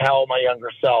definitely would tell my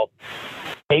younger self,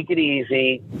 take it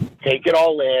easy, take it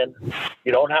all in.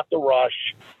 You don't have to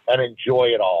rush, and enjoy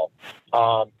it all,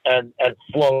 and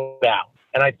slow down.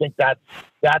 And I think that's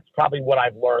probably what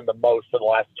I've learned the most in the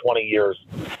last 20 years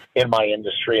in my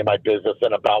industry, in my business,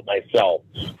 and about myself,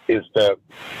 is to,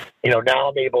 now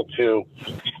I'm able to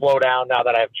slow down now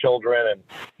that I have children, and,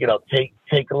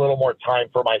 take a little more time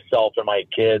for myself and my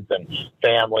kids and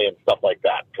family and stuff like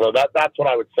that. So that's what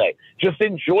I would say. Just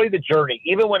enjoy the journey,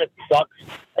 even when it sucks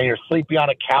and you're sleepy on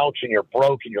a couch and you're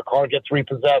broke and your car gets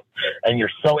repossessed and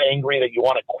you're so angry that you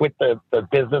want to quit the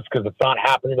business because it's not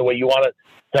happening the way you want it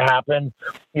to happen.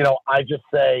 I just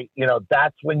say,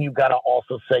 that's when you got to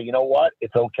also say, you know what?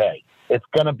 It's okay. It's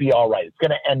going to be all right. It's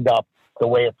going to end up the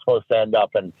way it's supposed to end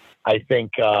up. And I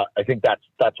think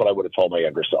that's what I would have told my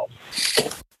younger self.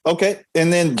 Okay.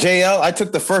 And then JL, I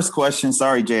took the first question.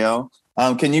 Sorry, JL.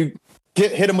 Can you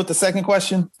hit him with the second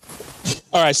question?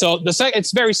 All right. So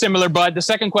it's very similar, but the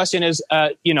second question is,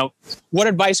 what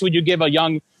advice would you give a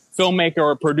young filmmaker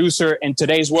or producer in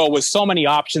today's world with so many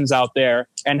options out there,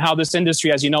 and how this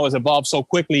industry, as you know, has evolved so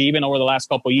quickly, even over the last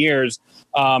couple of years,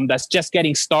 that's just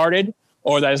getting started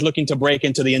or that is looking to break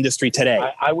into the industry today?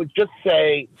 I would just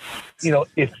say,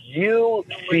 if you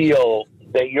feel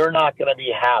that you're not going to be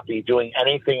happy doing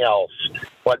anything else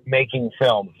but making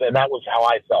films, and that was how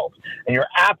I felt, and you're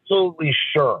absolutely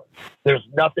sure there's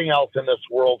nothing else in this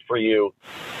world for you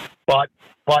but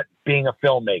being a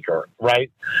filmmaker, right?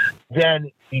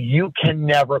 Then you can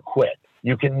never quit.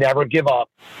 You can never give up,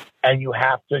 and you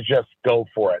have to just go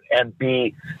for it and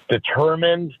be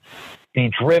determined Be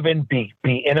driven, be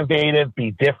innovative,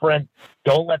 be different.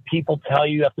 Don't let people tell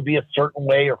you have to be a certain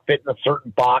way or fit in a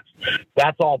certain box.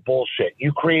 That's all bullshit.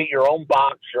 You create your own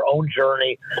box, your own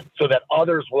journey, so that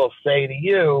others will say to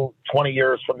you 20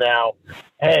 years from now,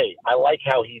 hey, I like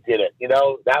how he did it.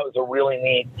 That was a really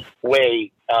neat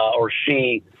way or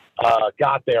she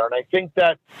got there. And I think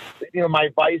that, my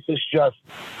advice is just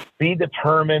be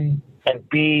determined and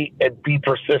be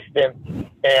persistent,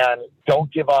 and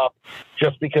don't give up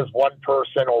just because one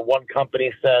person or one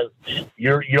company says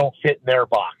you don't fit in their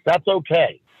box. That's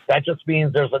okay. That just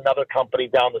means there's another company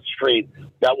down the street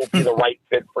that will be the right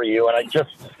fit for you. And I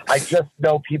just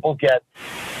know people get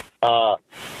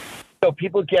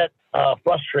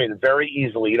frustrated very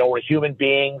easily. We're human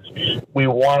beings. We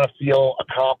want to feel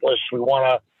accomplished. We want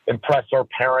to impress our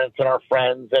parents and our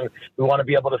friends, and we want to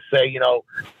be able to say,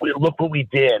 look what we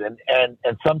did.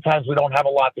 And sometimes we don't have a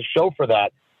lot to show for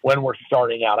that when we're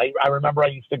starting out. I remember I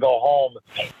used to go home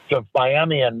to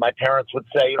Miami, and my parents would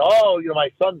say, my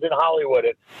son's in Hollywood.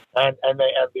 And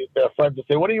their friends would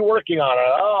say, what are you working on?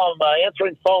 Oh, I'm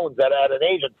answering phones at an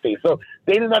agency. So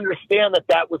they didn't understand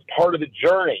that was part of the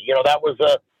journey. That was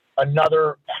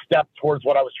another step towards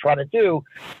what I was trying to do,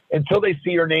 until they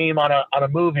see your name on a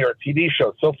movie or a TV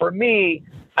show. So for me,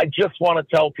 I just want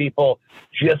to tell people,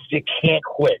 you can't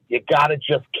quit. You got to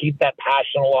just keep that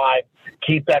passion alive,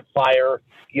 keep that fire,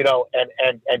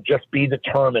 and just be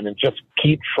determined and just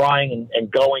keep trying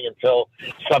and going until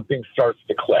something starts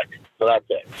to click. So that's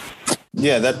it.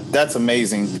 Yeah, that's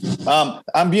amazing.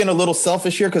 I'm being a little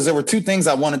selfish here because there were two things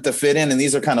I wanted to fit in, and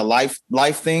these are kind of life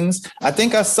things. I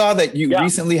think I saw that you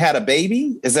recently had a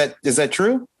baby. Is that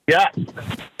true? Yeah.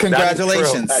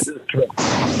 Congratulations. That is true.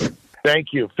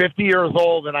 Thank you. 50 years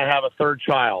old, and I have a third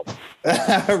child.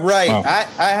 Right. Oh.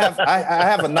 I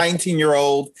have a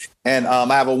 19-year-old, and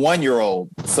I have a 1-year-old.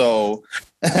 So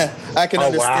I can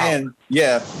understand. Wow.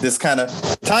 Yeah, this kind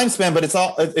of time span, but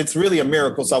it's really a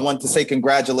miracle. So I want to say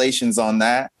congratulations on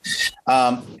that.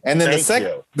 And then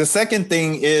the second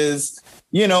thing is,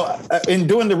 in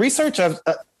doing the research,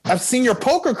 I've seen your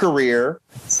poker career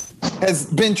has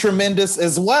been tremendous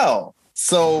as well.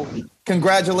 So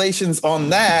congratulations on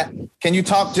that. Can you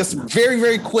talk just very,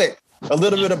 very quick a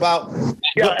little bit about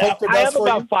what poker does? I have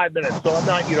about 5 minutes, so I'm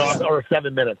not, or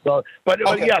 7 minutes. So, but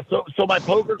okay. So my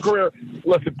poker career.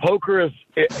 Listen, poker is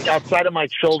outside of my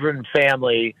children and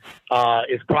family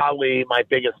is probably my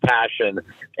biggest passion.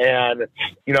 And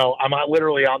I'm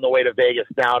literally on the way to Vegas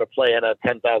now to play in a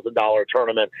 $10,000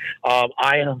 tournament.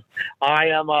 I am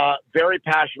very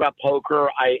passionate about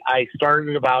poker. I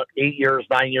started about 9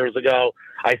 years ago.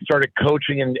 I started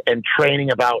coaching and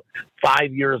training about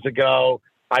 5 years ago.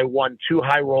 I won 2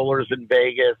 high rollers in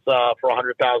Vegas for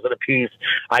 $100,000 a piece.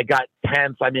 I got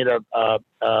 10th. I made a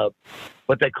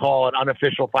what they call an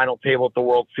unofficial final table at the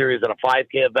World Series at a 5K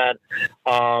event.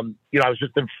 I was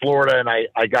just in Florida, and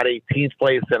I got 18th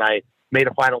place, and I made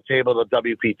a final table at the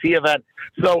WPT event.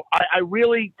 So I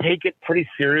really take it pretty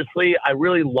seriously. I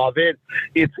really love it.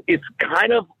 It's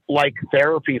kind of like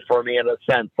therapy for me in a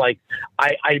sense. Like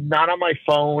I'm not on my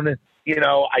phone.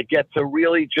 I get to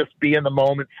really just be in the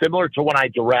moment, similar to when I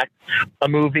direct a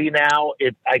movie now.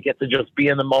 I get to just be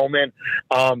in the moment.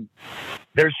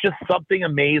 There's just something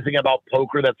amazing about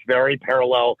poker that's very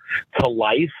parallel to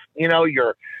life.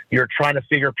 You're trying to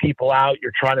figure people out.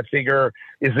 You're trying to figure,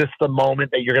 is this the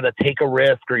moment that you're going to take a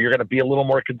risk, or you're going to be a little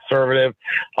more conservative?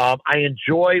 I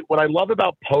enjoy what I love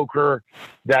about poker.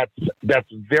 That's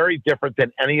very different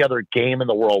than any other game in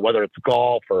the world, whether it's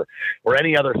golf or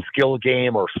any other skill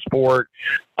game or sport.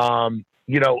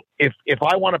 If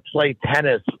I want to play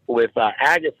tennis with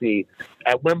Agassi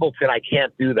at Wimbledon, I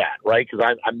can't do that, right?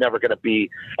 Because I'm never going to be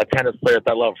a tennis player at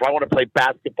that level. If I want to play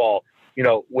basketball,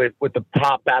 with the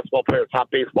top basketball player, top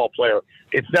baseball player,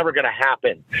 it's never going to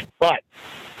happen. But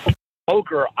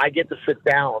poker, I get to sit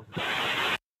down.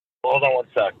 Hold on one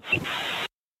sec.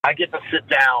 I get to sit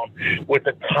down with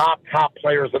the top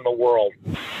players in the world.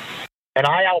 And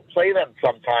I outplay them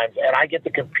sometimes, and I get to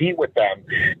compete with them.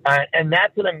 And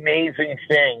that's an amazing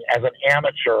thing as an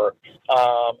amateur,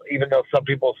 even though some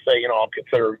people say, I'm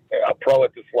considered a pro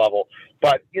at this level.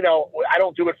 But, I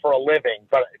don't do it for a living.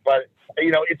 But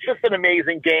it's just an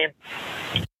amazing game.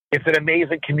 It's an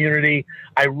amazing community.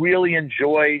 I really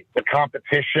enjoy the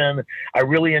competition. I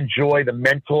really enjoy the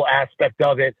mental aspect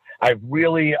of it. I've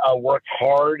really worked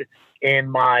hard in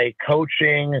my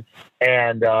coaching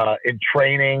and in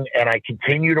training, and I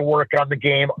continue to work on the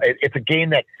game. It's a game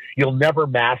that you'll never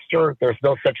master. There's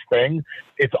no such thing.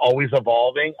 It's always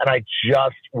evolving, and I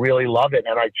just really love it.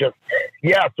 And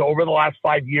so over the last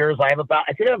 5 years, I think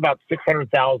I have about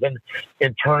 600,000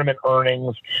 in tournament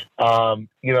earnings.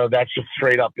 That's just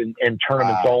straight up in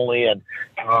tournaments only. And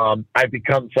I've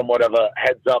become somewhat of a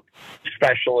heads up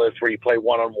specialist where you play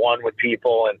one-on-one with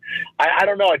people. And I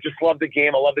don't know. I just love the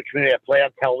game. I love the community. I play on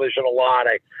television a lot.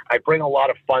 I bring a lot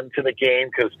of fun to the game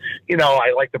because,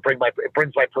 I like to it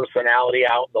brings my personality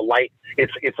out.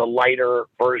 It's a lighter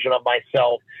version of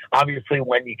myself. Obviously,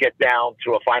 when you get down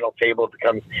to a final table, it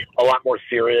becomes a lot more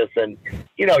serious, and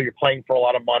you're playing for a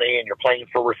lot of money and you're playing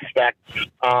for respect.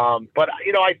 But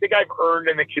I think I've earned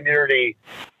in the community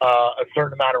a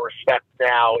certain amount of respect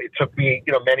now. It took me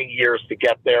many years to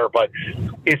get there, but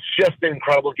it's just an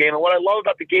incredible game. And what I love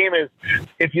about the game is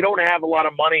if you don't have a lot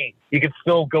of money, you can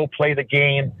still go play the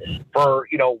game for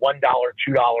 $1,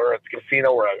 $2 at the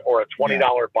casino or a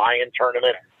 $20 buy-in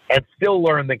tournament and still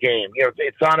learn the game.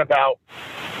 It's not about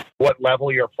what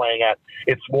level you're playing at.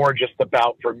 It's more just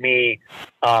about, for me,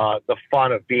 the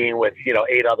fun of being with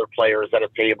 8 other players at a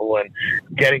table and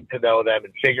getting to know them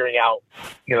and figuring out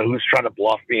who's trying to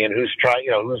bluff me and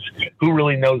who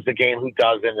really knows the game, who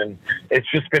doesn't. And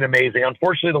it's just been amazing.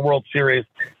 Unfortunately, the World Series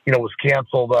was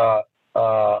canceled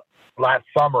last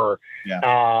summer.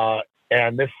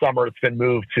 And this summer it's been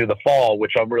moved to the fall,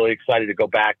 which I'm really excited to go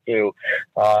back to.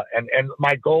 And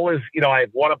my goal is,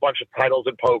 I've won a bunch of titles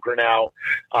in poker now.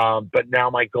 But now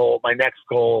my next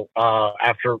goal,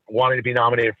 after wanting to be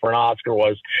nominated for an Oscar,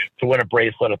 was to win a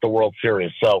bracelet at the World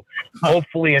Series. So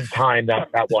hopefully in time that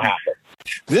will happen.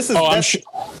 I was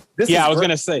going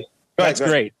to say. That's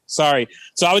great. Sorry.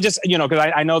 So I was just,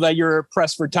 because I know that you're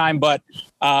pressed for time, but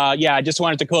I just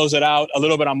wanted to close it out a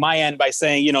little bit on my end by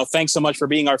saying, thanks so much for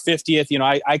being our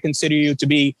 50th. I consider you to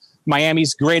be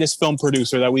Miami's greatest film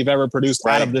producer that we've ever produced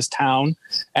out of this town.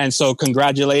 And so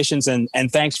congratulations and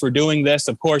thanks for doing this.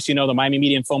 Of course, the Miami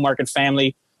Media and Film Market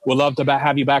family would love to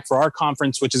have you back for our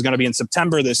conference, which is going to be in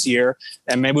September this year.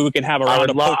 And maybe we can have a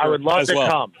round of poker. I would love to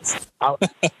come.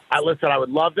 I would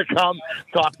love to come,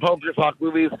 talk poker, talk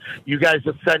movies. You guys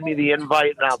just send me the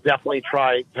invite, and I'll definitely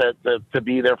try to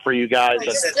be there for you guys.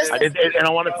 And I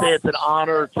want to say it's an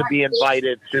honor to be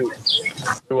invited to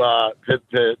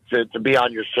be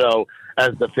on your show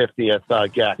as the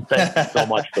 50th guest. Thank you so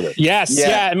much for this. Yes.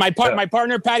 And my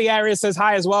partner, Patty Arias, says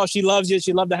hi as well. She loves you.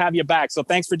 She'd love to have you back. So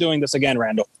thanks for doing this again,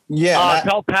 Randall.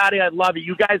 Tell Patty I love it.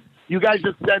 You guys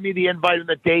just send me the invite and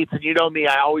the dates, and me,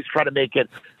 I always try to make it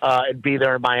and be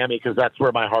there in Miami because that's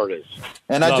where my heart is.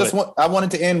 And I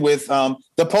wanted to end with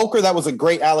the poker. That was a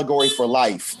great allegory for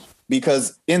life,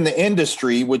 because in the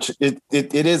industry, which it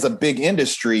is a big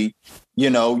industry,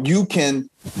 you can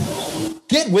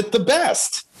get with the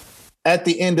best at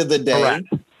the end of the day. Correct.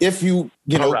 If you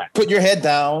put your head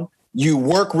down, you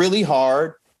work really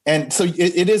hard. And so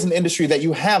it is an industry that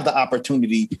you have the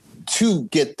opportunity to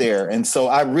get there. And so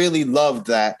I really loved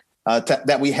that,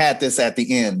 that we had this at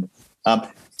the end.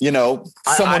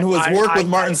 Someone who has worked with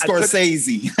Martin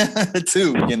Scorsese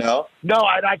too, No,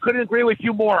 I couldn't agree with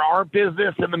you more. Our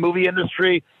business in the movie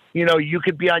industry, you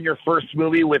could be on your first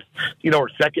movie with, or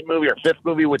second movie or fifth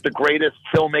movie with the greatest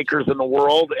filmmakers in the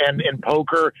world. And in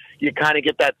poker, you kind of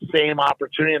get that same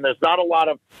opportunity. And there's not a lot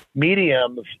of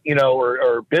mediums,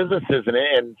 or businesses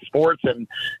in sports and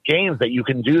games that you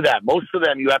can do that. Most of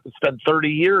them, you have to spend 30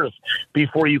 years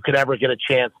before you could ever get a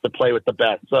chance to play with the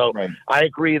best. So I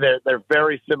agree that they're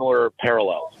very similar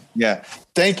parallels. Yeah.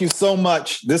 Thank you so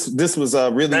much. This was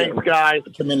a really guys.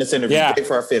 Tremendous interview. Great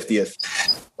for our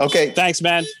 50th. Okay. Thanks,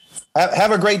 man.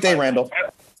 Have a great day, Randall.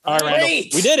 All right, Randall.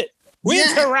 We did it. We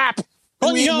did the wrap.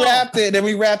 We wrapped it, and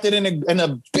we wrapped it in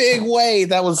a big way.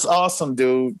 That was awesome,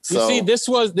 dude. So. You see, this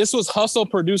was hustle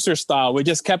producer style. We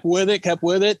just kept with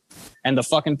it, and the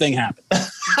fucking thing happened.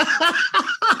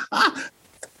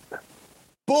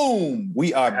 Boom.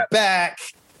 We are back.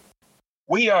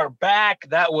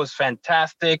 That was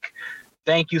fantastic.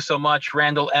 Thank you so much,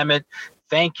 Randall Emmett.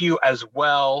 Thank you as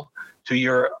well to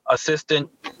your assistant,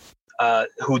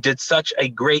 who did such a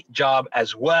great job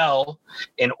as well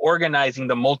in organizing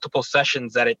the multiple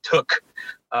sessions that it took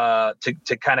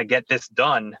to kind of get this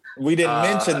done. We didn't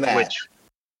mention that.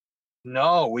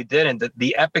 No, we didn't.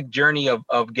 The epic journey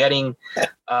of getting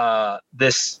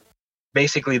this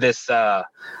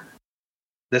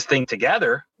thing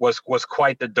together was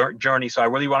quite the journey. So I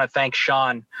really want to thank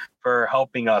Sean for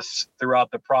helping us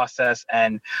throughout the process,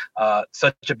 and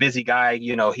such a busy guy.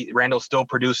 Randall's still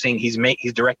producing. He's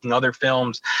directing other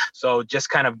films. So just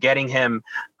kind of getting him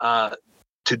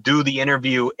to do the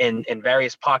interview in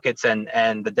various pockets and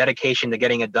the dedication to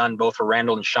getting it done, both for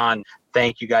Randall and Sean.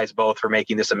 Thank you guys both for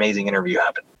making this amazing interview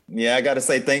happen. Yeah, I got to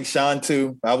say thanks, Sean,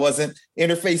 too. I wasn't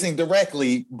interfacing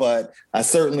directly, but I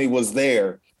certainly was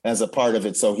there as a part of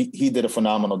it. So he did a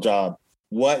phenomenal job.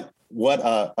 What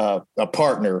a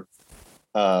partner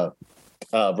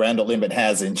Randall Emmett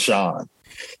has in Sean.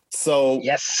 So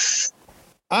yes,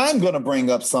 I'm going to bring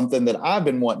up something that I've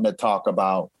been wanting to talk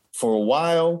about for a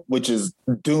while, which is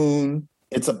Dune.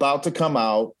 It's about to come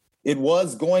out. It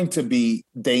was going to be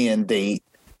day and date,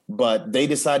 but they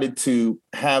decided to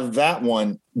have that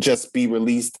one just be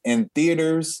released in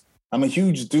theaters. I'm a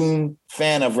huge Dune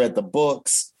fan. I've read the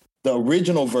books. The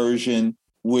original version,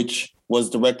 which was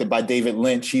directed by David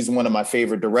Lynch. He's one of my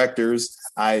favorite directors.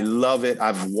 I love it.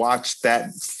 I've watched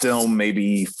that film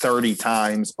maybe 30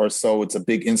 times or so. It's a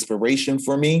big inspiration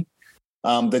for me.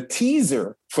 The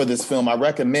teaser for this film, I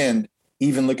recommend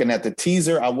even looking at the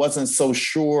teaser. I wasn't so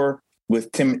sure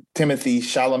with Timothée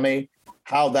Chalamet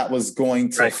how that was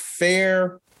going to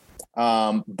fare.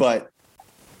 But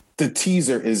the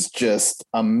teaser is just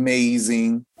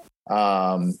amazing.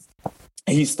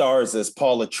 He stars as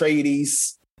Paul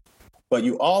Atreides, but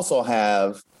you also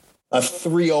have a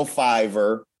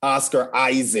 305er, Oscar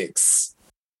Isaac,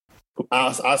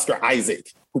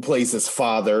 who plays his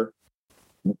father,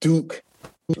 Duke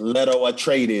Leto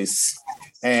Atreides.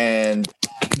 And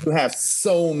you have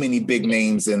so many big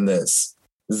names in this.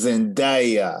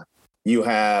 Zendaya, you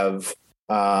have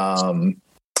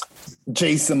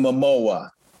Jason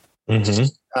Momoa. Mm-hmm.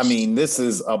 I mean, this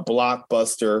is a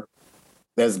blockbuster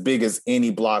as big as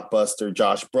any blockbuster.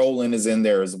 Josh Brolin is in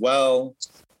there as well.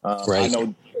 I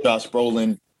know Josh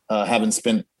Brolin, having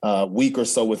spent a week or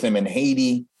so with him in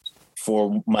Haiti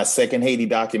for my second Haiti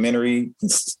documentary.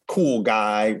 He's a cool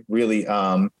guy, really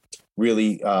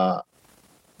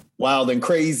wild and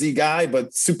crazy guy,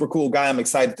 but super cool guy. I'm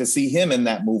excited to see him in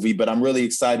that movie, but I'm really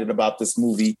excited about this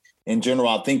movie in general.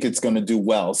 I think it's going to do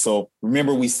well. So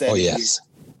remember we said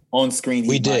on screen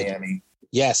we did. Miami.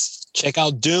 Yes. Check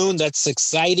out Dune. That's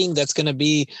exciting. That's going to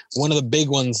be one of the big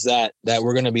ones that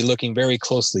we're going to be looking very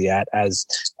closely at as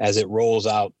it rolls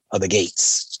out of the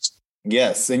gates.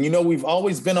 Yes. And, we've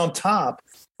always been on top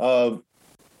of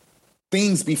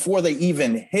things before they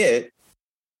even hit.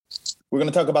 We're going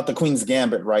to talk about the Queen's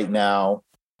Gambit right now.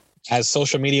 As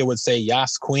social media would say,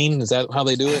 Yas Queen. Is that how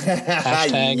they do it?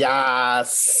 Hashtag.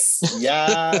 Yes.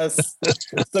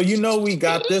 So, we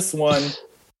got this one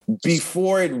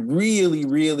before it really,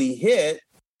 really hit.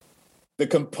 The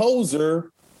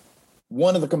composer,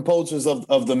 one of the composers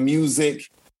of the music,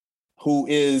 who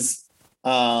is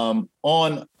on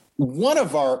one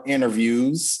of our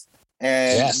interviews.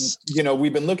 And,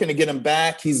 we've been looking to get him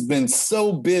back. He's been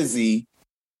so busy.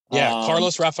 Yeah,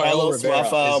 Carlos Rafael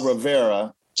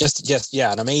Rivera. Just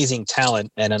an amazing talent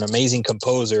and an amazing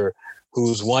composer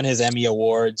who's won his Emmy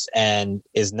Awards and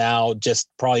is now just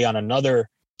probably on another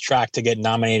track to get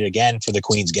nominated again for the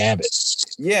Queen's Gambit.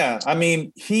 Yeah, I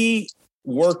mean, he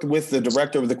worked with the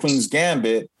director of the Queen's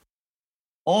Gambit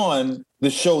on the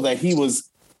show that he was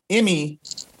an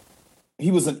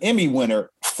Emmy winner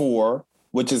for,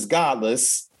 which is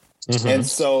Godless. Mm-hmm. And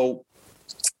so,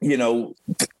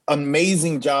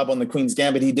 amazing job on the Queen's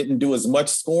Gambit. He didn't do as much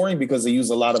scoring because they use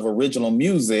a lot of original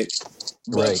music.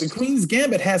 But the Queen's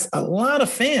Gambit has a lot of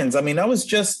fans. I mean, I was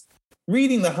just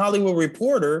reading the Hollywood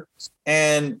Reporter,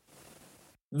 and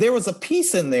there was a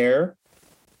piece in there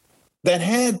that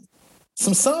had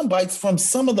some sound bites from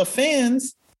some of the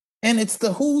fans, and it's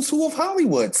the who's who of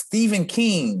Hollywood. Stephen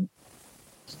King,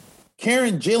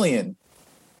 Karen Gillan,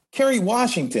 Kerry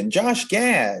Washington, Josh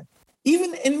Gad,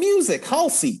 even in music,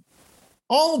 Halsey.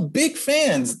 All big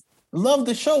fans. Love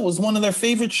the show. It was one of their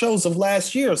favorite shows of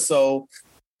last year. So,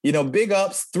 big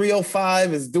ups.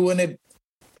 305 is doing it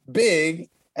big,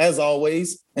 as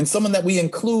always. And someone that we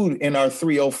include in our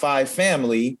 305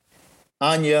 family,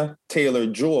 Anya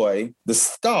Taylor-Joy, the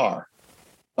star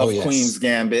of Queen's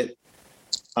Gambit.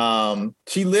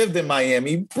 She lived in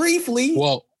Miami briefly.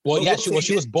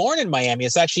 She was born in Miami.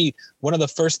 It's actually one of the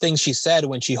first things she said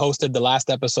when she hosted the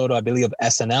last episode, I believe, of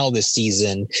SNL this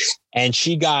season. And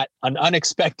she got an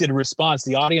unexpected response.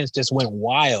 The audience just went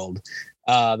wild.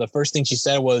 The first thing she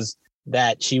said was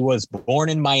that she was born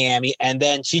in Miami, and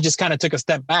then she just kind of took a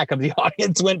step back and the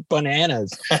audience went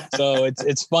bananas. So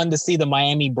it's fun to see the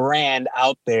Miami brand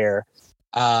out there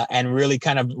and really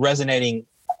kind of resonating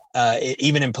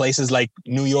even in places like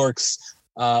New York's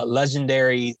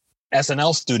legendary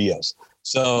SNL studios.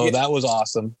 So that was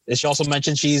awesome. She also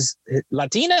mentioned she's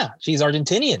Latina. She's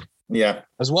Argentinian. Yeah.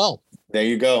 As well. There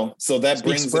you go. So that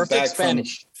brings it back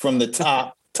from the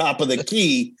top top of the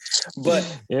key. But,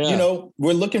 you know,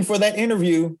 we're looking for that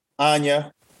interview,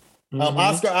 Anya.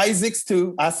 Oscar Isaacs,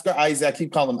 too. Oscar Isaac. I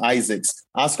keep calling him Isaacs.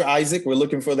 Oscar Isaac, we're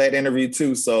looking for that interview,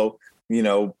 too. So, you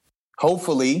know,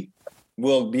 hopefully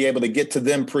we'll be able to get to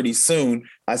them pretty soon.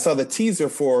 I saw the teaser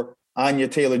for Anya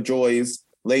Taylor-Joy's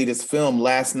latest film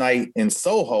last night in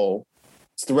Soho.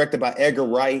 It's directed by Edgar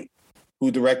Wright,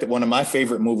 who directed one of my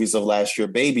favorite movies of last year,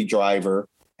 Baby Driver.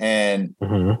 And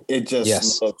it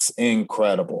just looks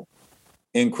incredible.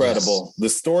 Incredible. Yes. The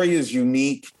story is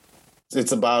unique.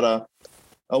 It's about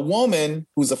a woman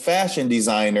who's a fashion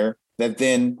designer that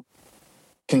then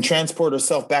can transport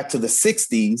herself back to the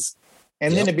 60s.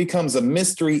 And then it becomes a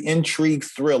mystery intrigue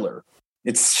thriller.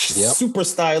 It's super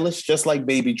stylish, just like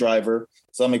Baby Driver.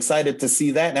 So I'm excited to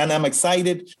see that. And I'm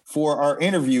excited for our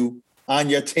interview,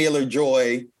 Anya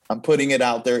Taylor-Joy. I'm putting it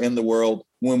out there in the world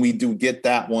when we do get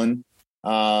that one.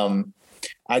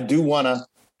 I do want to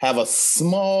have a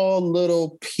small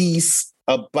little piece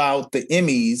about the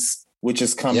Emmys, which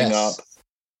is coming up,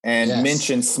 and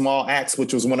mention Small Axe,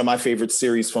 which was one of my favorite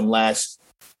series from last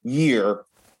year.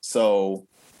 So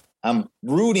I'm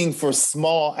rooting for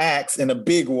Small Axe in a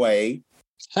big way.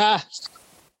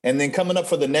 And then coming up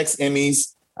for the next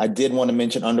Emmys, I did want to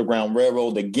mention Underground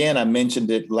Railroad. Again, I mentioned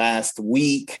it last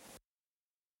week.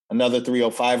 Another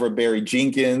 305er, Barry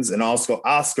Jenkins, and also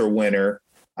Oscar winner.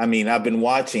 I mean, I've been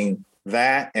watching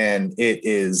that, and it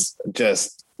is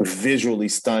just visually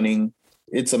stunning.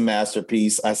 It's a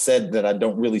masterpiece. I said that I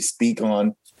don't really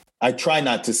I try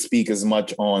not to speak as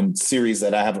much on series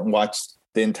that I haven't watched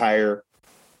the entire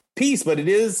piece, but it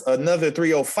is another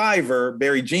 305er,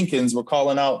 Barry Jenkins. We're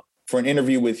calling out for an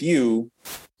interview with you.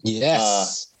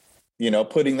 Yes. You know,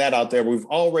 putting that out there. We've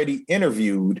already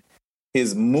interviewed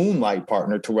his Moonlight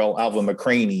partner, Terrell Alvin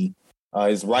McCraney,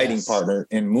 his writing partner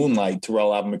in Moonlight,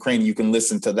 Terrell Alvin McCraney. You can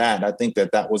listen to that. I think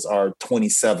that was our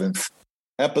 27th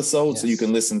episode, so you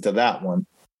can listen to that one.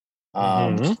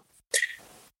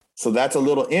 So that's a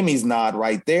little Emmys nod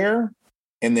right there.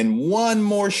 And then one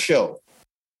more show,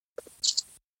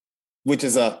 which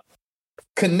is a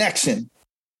connection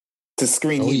to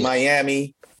Screen Heat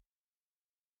Miami.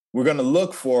 We're going to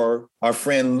look for our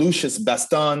friend Lucius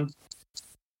Baston.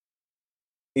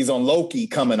 He's on Loki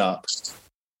coming up.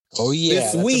 Oh, yeah.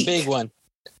 This week. That's a big one.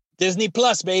 Disney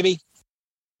Plus, baby.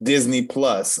 Disney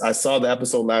Plus. I saw the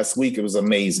episode last week. It was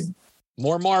amazing.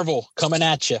 More Marvel coming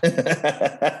at you.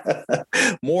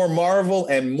 More Marvel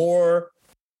and more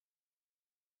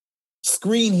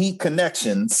Screen Heat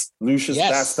connections. Lucius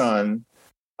Baston.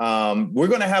 We're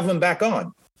going to have him back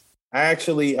on. I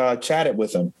actually chatted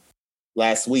with him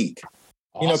last week.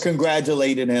 Awesome. You know,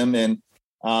 congratulated him, and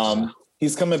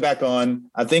he's coming back on.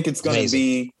 I think it's going to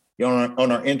be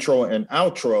on our intro and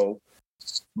outro,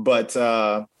 but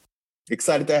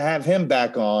excited to have him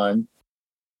back on.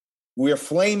 We're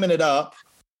flaming it up.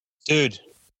 Dude,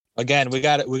 again, we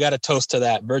got to toast to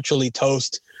that. Virtually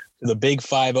toast to the big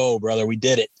 5-0, brother. We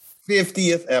did it.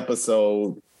 50th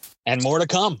episode. And more to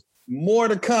come. More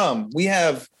to come. We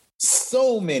have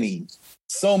so many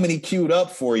queued up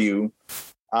for you.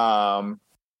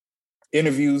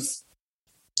 Interviews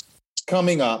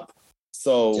coming up.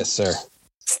 So yes, sir.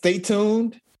 Stay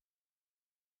tuned.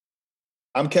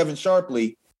 I'm Kevin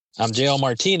Sharpley. I'm JL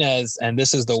Martinez, and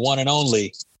this is the one and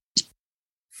only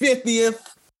 50th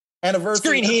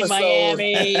anniversary Screen Heat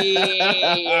Miami.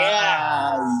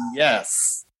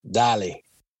 Yes. Dale.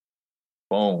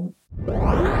 Boom.